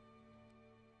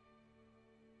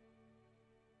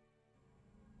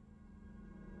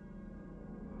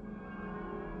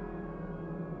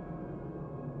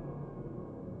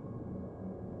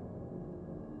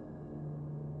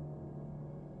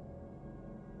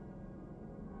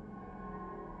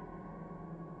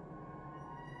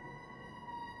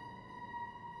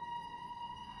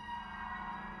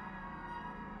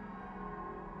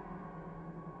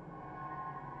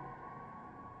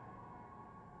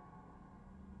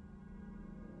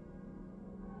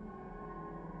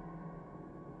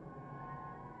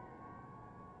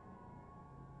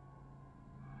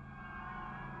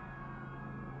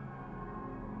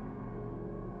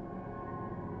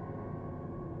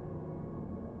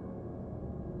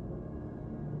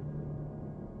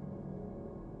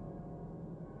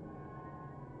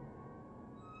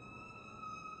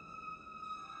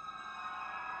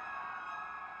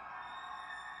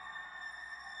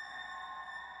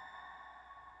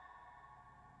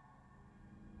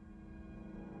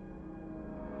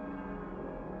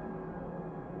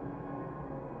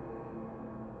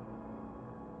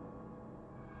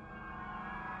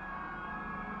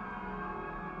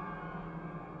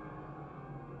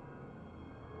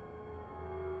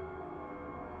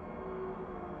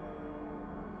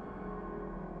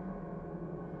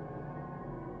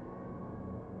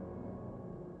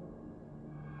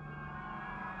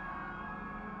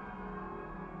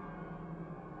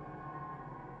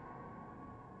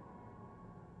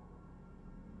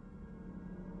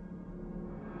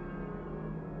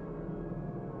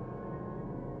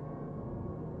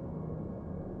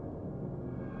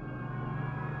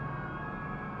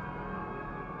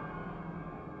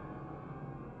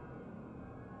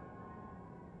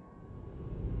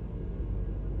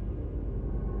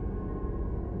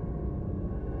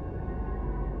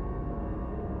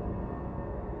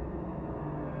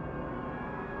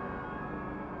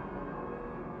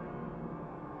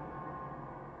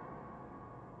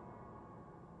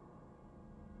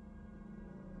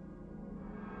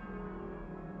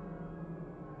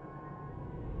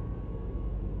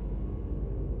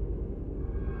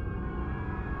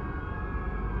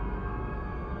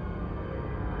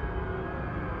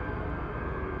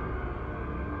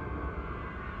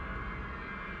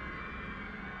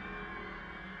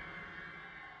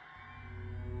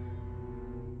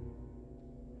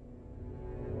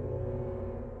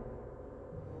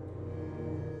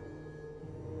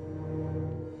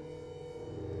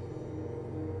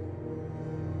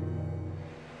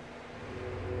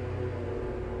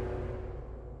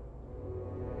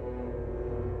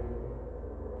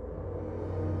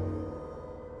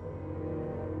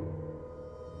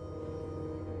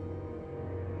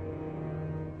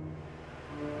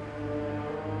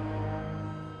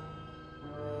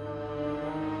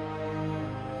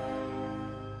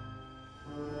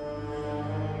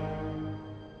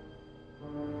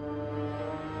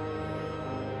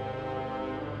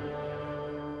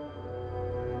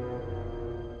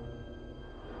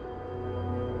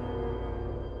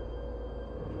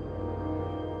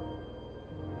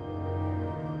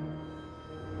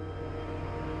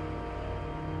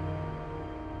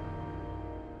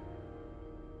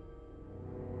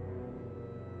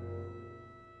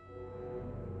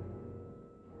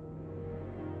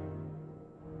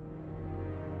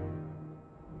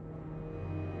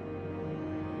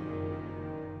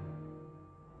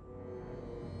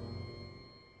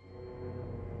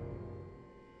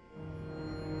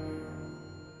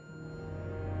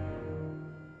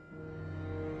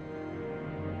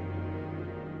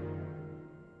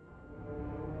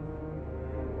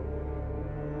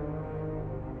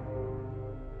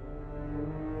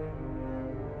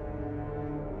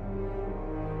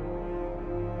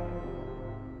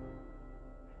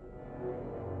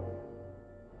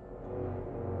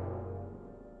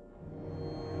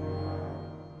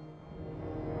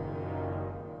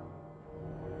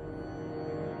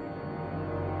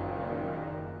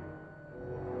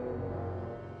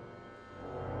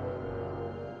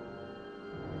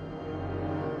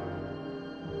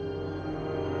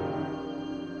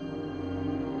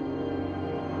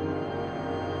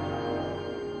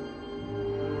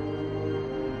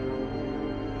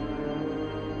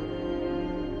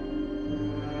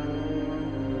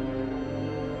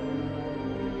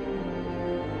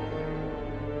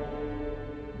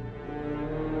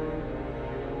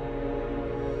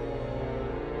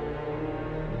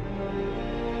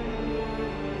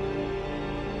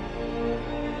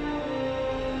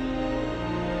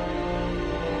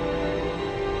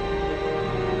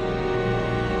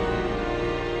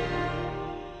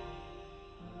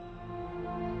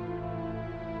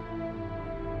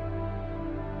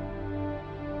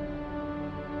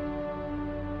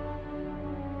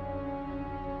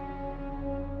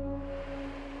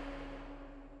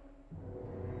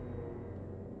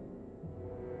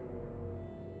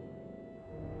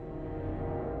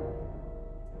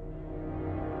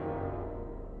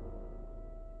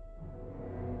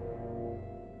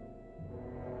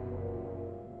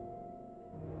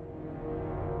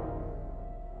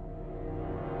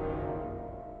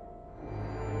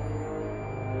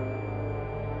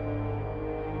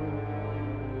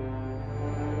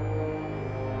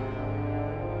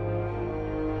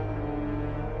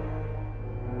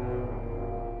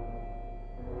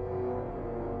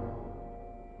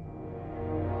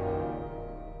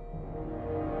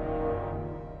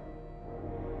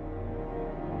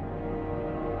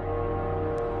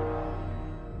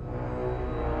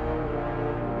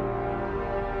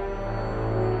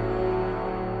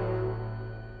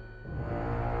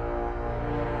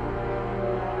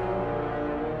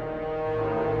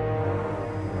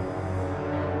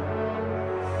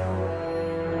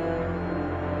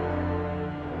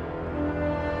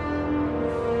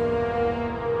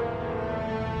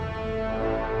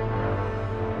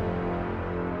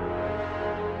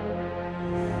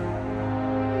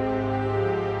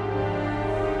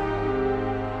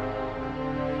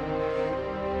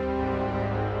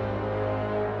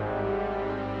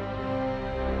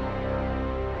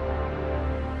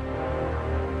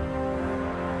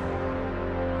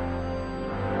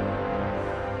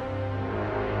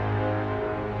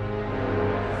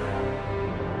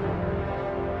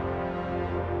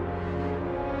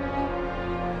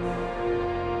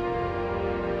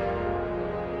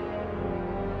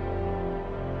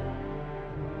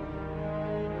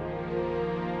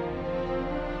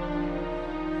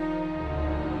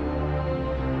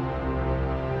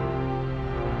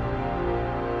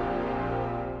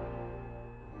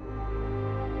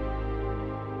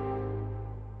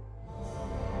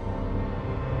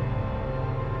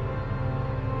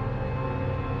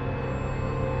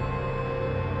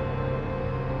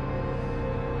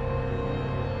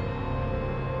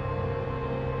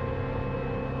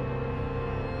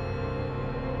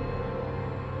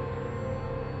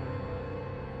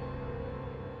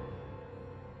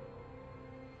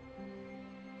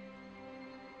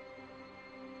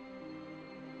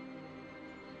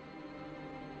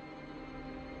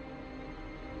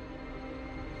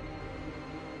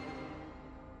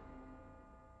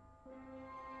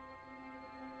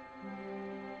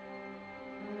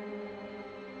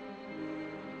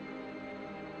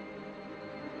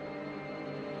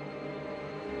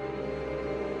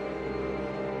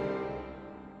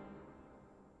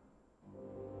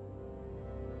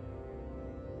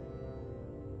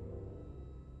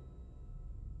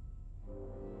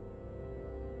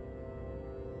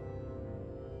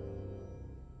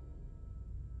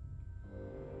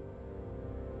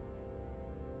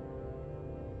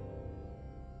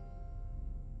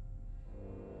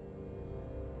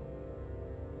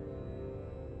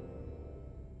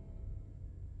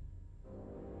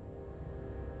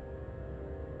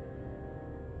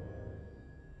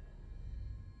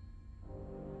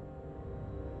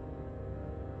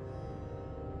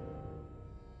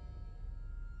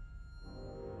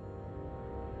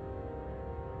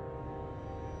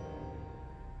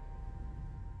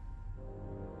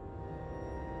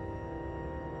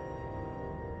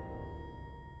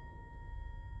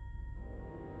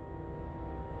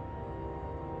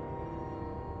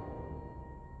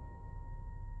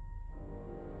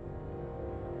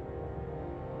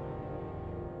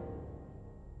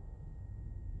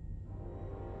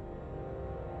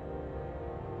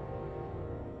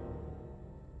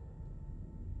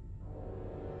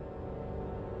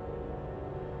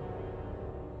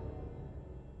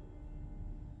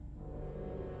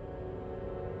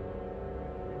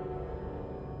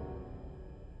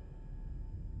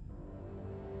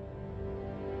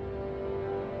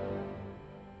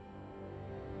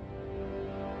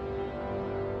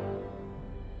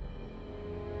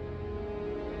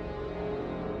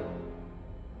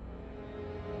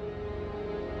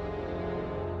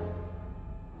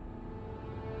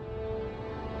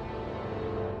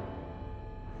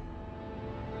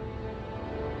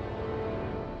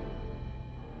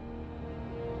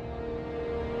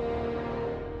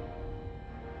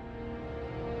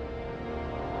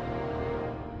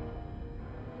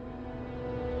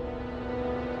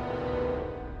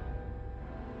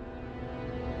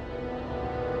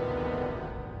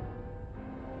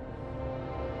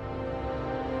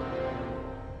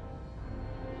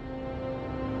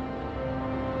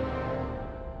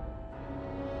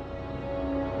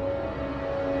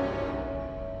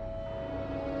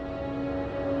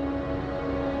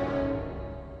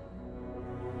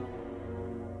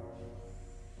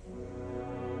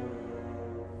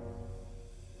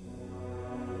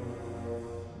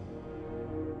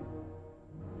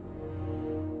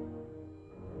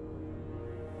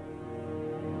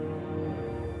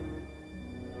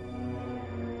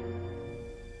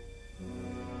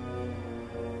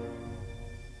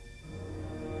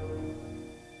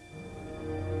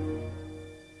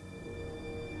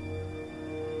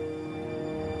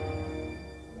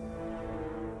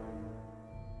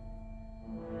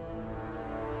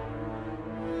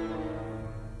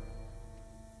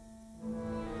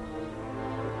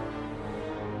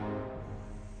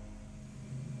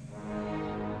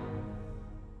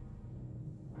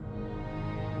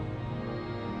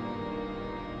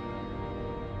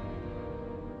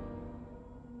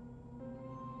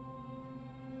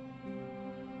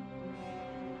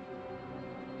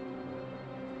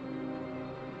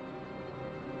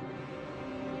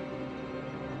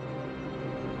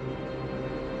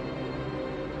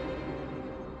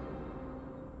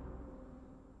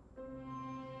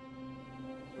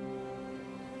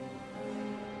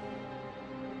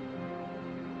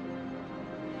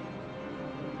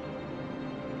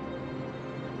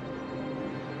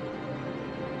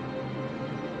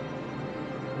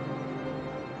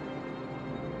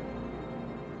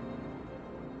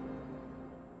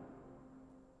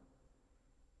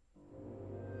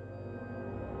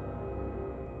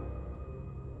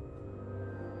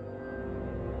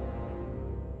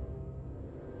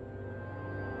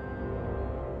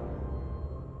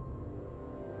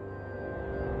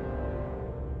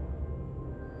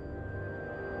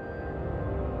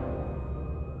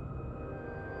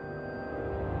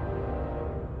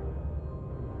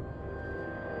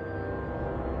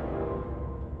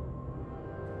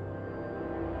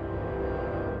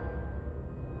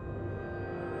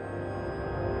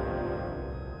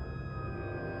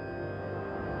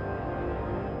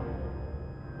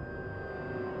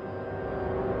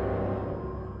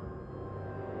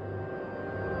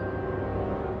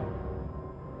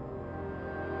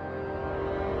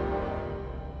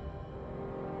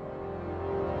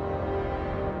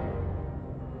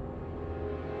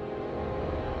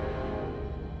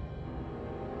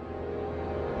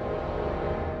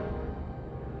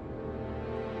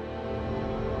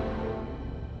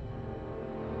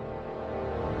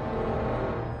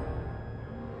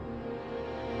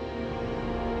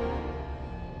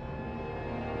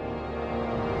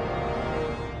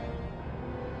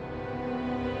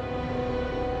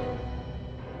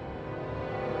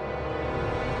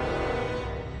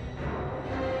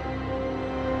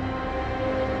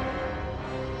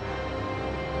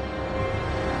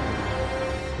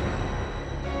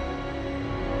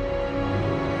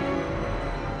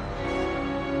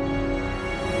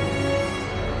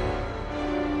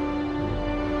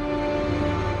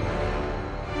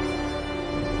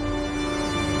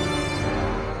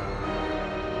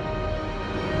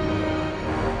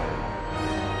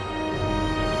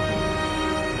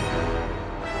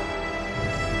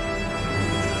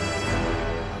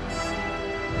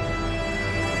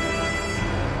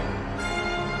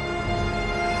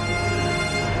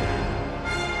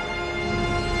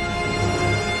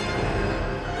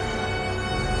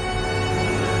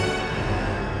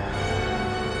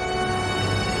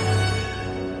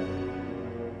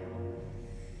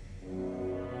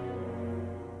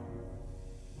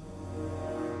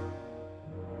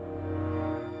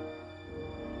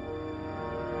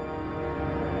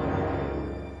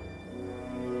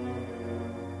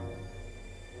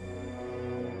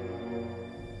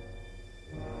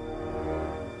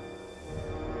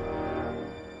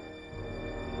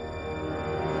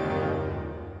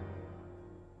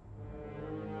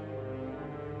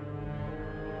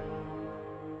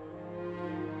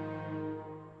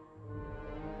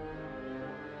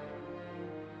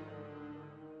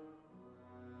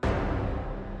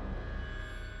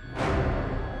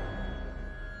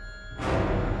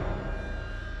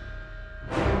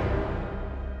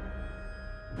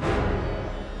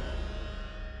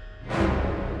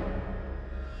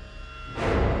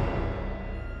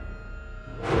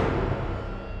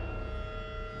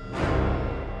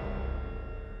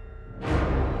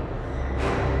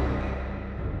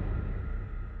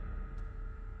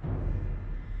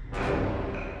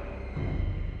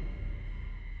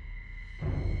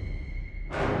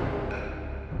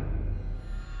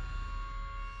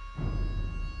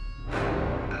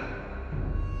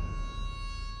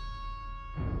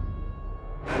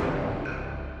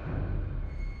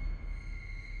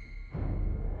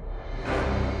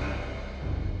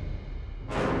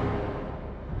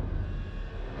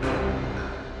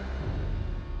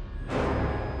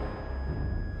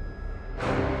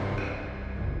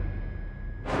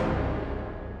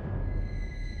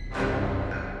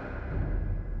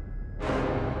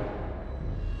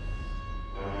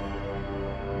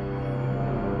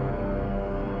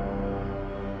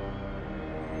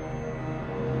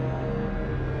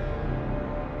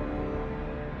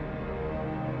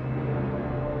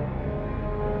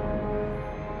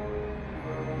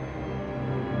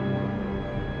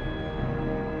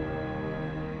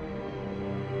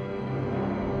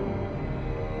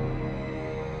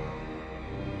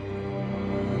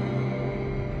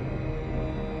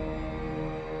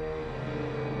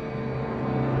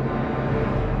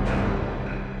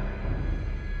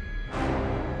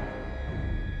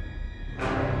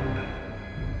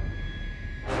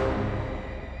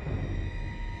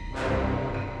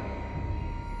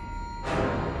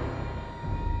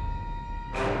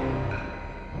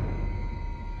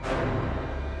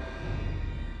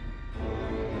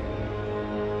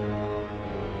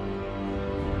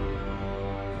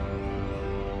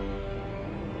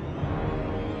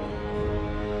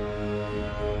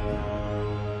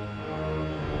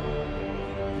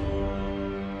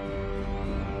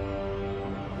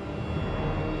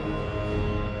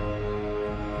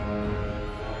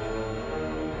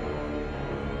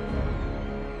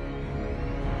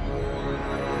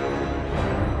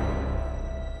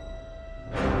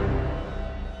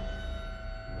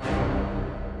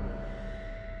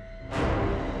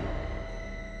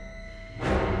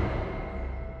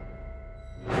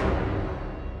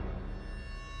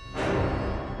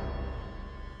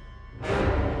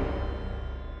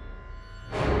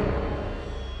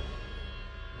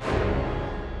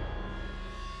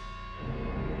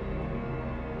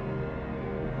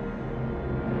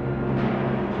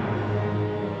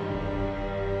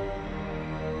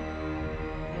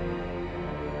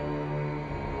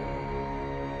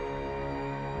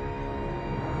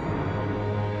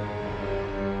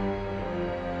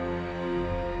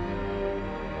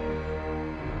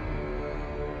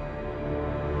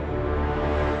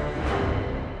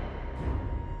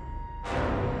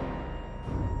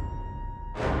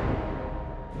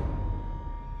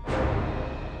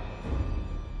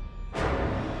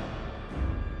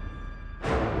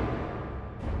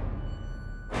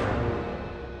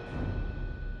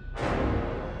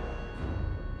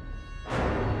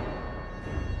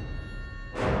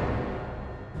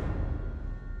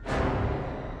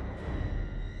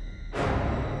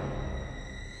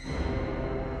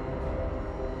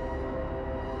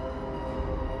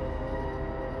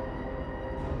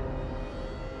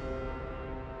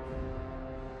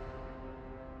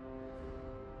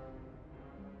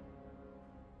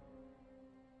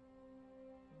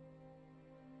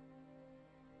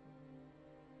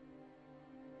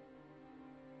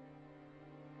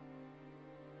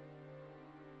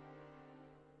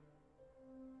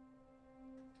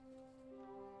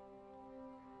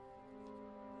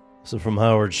 So from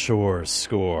Howard Shore's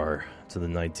score to the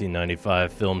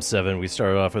 1995 film 7, we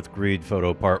started off with Greed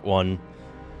Photo Part 1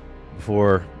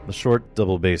 before the short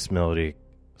double bass melody,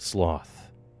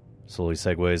 Sloth, slowly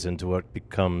segues into what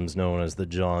becomes known as the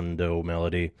John Doe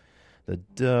melody, the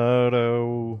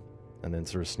do-do, and then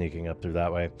sort of sneaking up through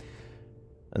that way.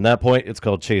 At that point, it's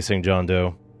called Chasing John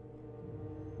Doe.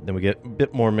 Then we get a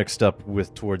bit more mixed up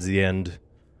with towards the end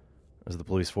as the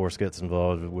police force gets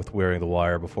involved with Wearing the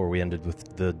Wire before we ended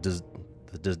with the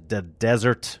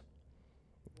desert.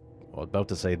 I was about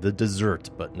to say the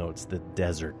dessert, but no, it's the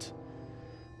desert.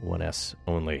 1S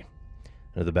only.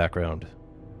 And in the background,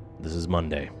 this is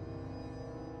Monday.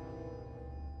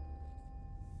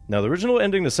 Now, the original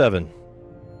ending to 7,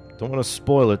 don't want to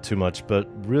spoil it too much, but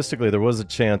realistically, there was a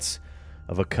chance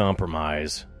of a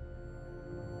compromise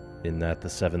in that the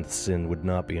seventh sin would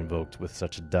not be invoked with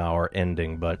such a dour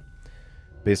ending, but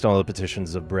based on all the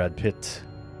petitions of Brad Pitt,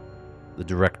 the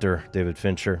director, David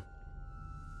Fincher,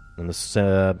 and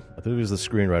I believe he was the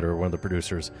screenwriter or one of the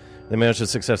producers, they managed to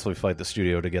successfully fight the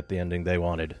studio to get the ending they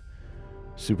wanted.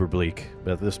 Super bleak,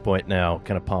 but at this point now,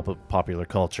 kind of popular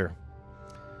culture,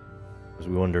 as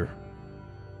we wonder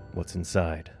what's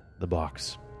inside the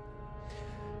box.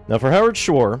 Now, for Howard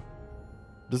Shore,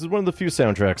 this is one of the few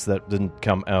soundtracks that didn't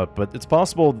come out, but it's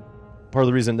possible part of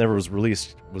the reason it never was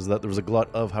released was that there was a glut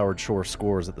of Howard Shore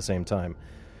scores at the same time.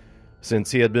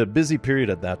 Since he had been a busy period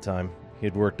at that time, he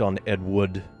had worked on Ed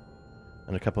Wood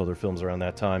and a couple other films around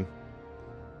that time.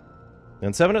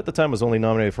 And 7 at the time was only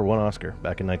nominated for one Oscar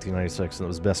back in 1996, and it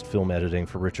was Best Film Editing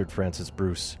for Richard Francis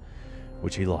Bruce,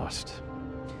 which he lost.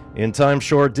 In time,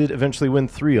 Shore did eventually win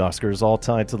 3 Oscars, all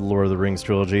tied to the Lord of the Rings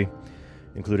trilogy,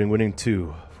 including winning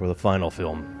 2 for the final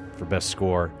film for Best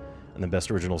Score and the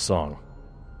Best Original Song,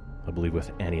 I believe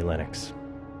with Annie Lennox.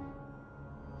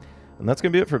 And that's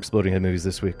going to be it for Exploding Head Movies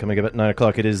this week. Coming up at 9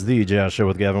 o'clock, it is The Jazz Show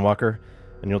with Gavin Walker,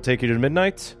 and you'll take you to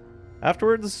midnight.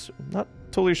 Afterwards, not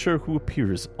totally sure who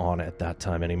appears on at that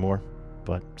time anymore,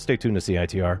 but stay tuned to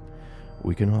CITR.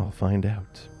 We can all find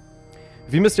out.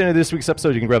 If you missed any of this week's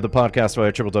episode, you can grab the podcast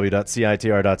via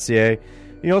www.citr.ca.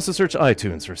 You can also search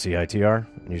iTunes for CITR,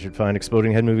 and you should find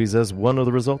Exploding Head Movies as one of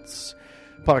the results.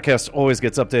 Podcast always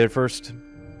gets updated first,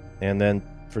 and then,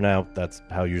 for now, that's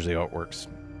usually how it works.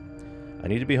 I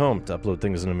need to be home to upload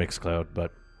things into Mixcloud,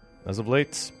 but as of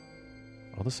late,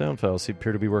 all the sound files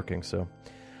appear to be working, so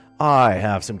I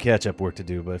have some catch-up work to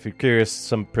do, but if you're curious,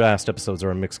 some past episodes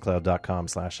are on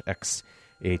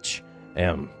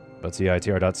mixcloud.com/XHM. But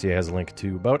CITR.ca has a link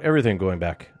to about everything going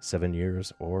back 7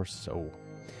 years or so.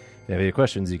 If you have any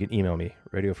questions, you can email me,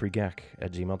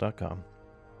 radiofreegack@gmail.com.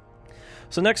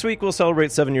 So next week, we'll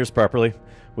celebrate 7 years properly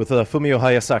with Fumio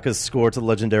Hayasaka's score to the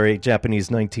legendary Japanese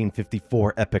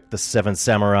 1954 epic The Seven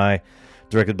Samurai,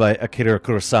 directed by Akira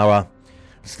Kurosawa,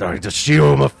 starring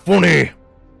Toshio Mifune,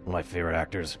 one of my favorite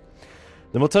actors.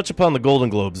 Then we'll touch upon the Golden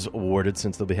Globes awarded,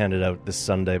 since they'll be handed out this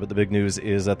Sunday, but the big news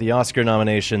is that the Oscar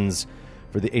nominations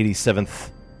for the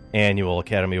 87th Annual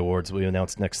Academy Awards will be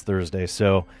announced next Thursday,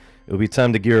 so it'll be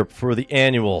time to gear up for the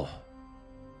annual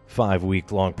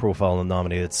 5-week-long profile of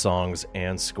nominated songs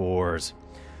and scores.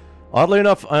 Oddly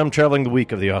enough, I'm traveling the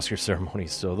week of the Oscar ceremony,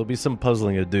 so there'll be some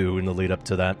puzzling to do in the lead up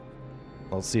to that.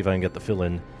 I'll see if I can get the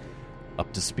fill-in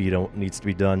up to speed on what needs to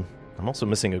be done. I'm also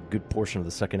missing a good portion of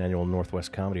the second annual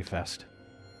Northwest Comedy Fest.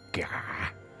 Gah.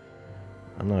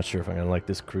 I'm not sure if I'm going to like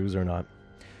this cruise or not.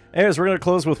 Anyways, we're going to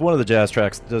close with one of the jazz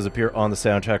tracks that does appear on the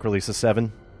soundtrack release of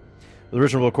 7. The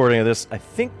original recording of this, I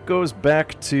think, goes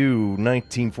back to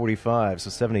 1945, so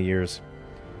 70 years.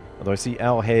 Although I see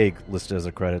Al Haig listed as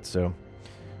a credit, so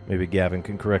maybe Gavin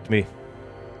can correct me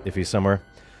if he's somewhere.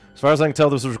 As far as I can tell,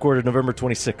 this was recorded November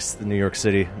 26th in New York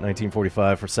City,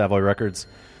 1945, for Savoy Records.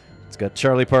 It's got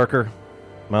Charlie Parker,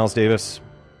 Miles Davis,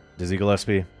 Dizzy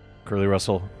Gillespie, Curly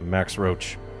Russell, Max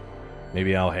Roach,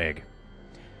 maybe Al Haig.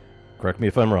 Correct me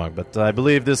if I'm wrong, but I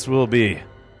believe this will be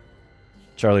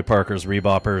Charlie Parker's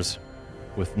Reboppers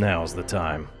with Now's the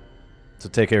Time. So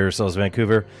take care of yourselves,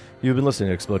 Vancouver. You've been listening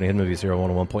to Exploding Head Movies here on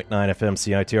 101.9 FM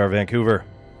CITR Vancouver.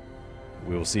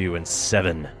 We will see you in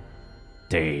 7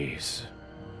 days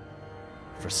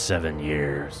for 7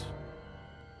 years.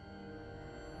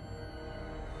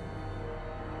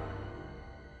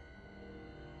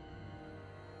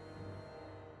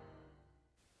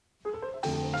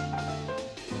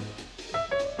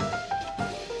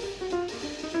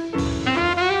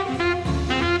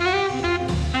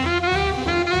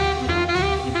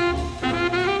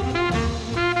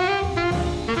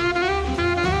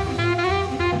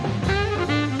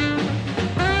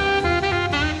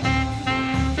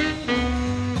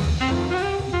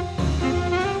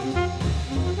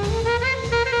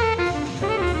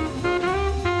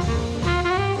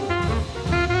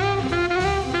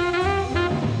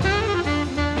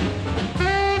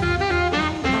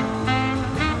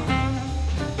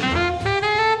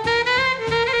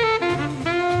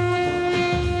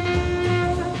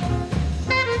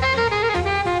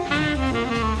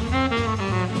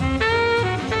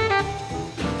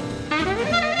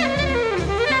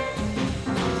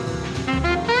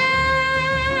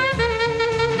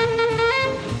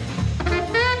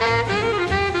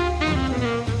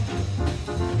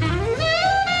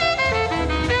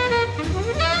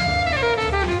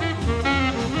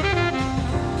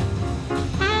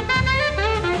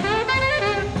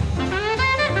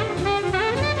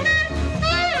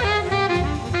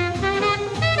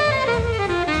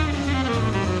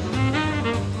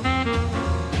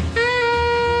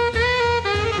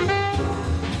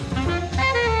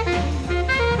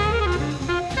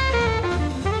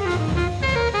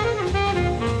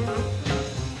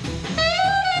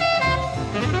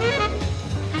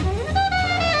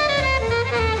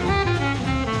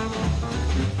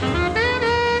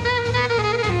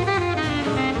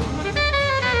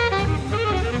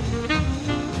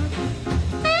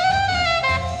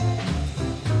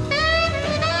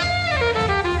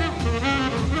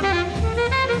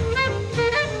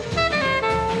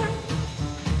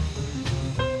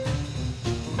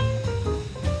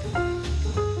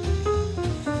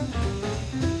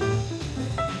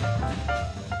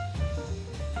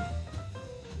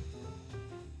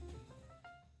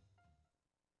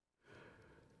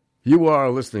 You are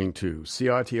listening to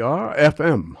CITR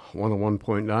FM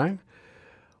 101.9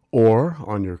 or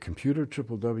on your computer,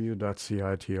 www.citr.ca.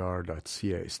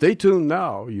 Stay tuned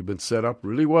now. You've been set up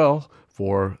really well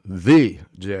for The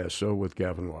Jazz Show with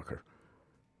Gavin Walker.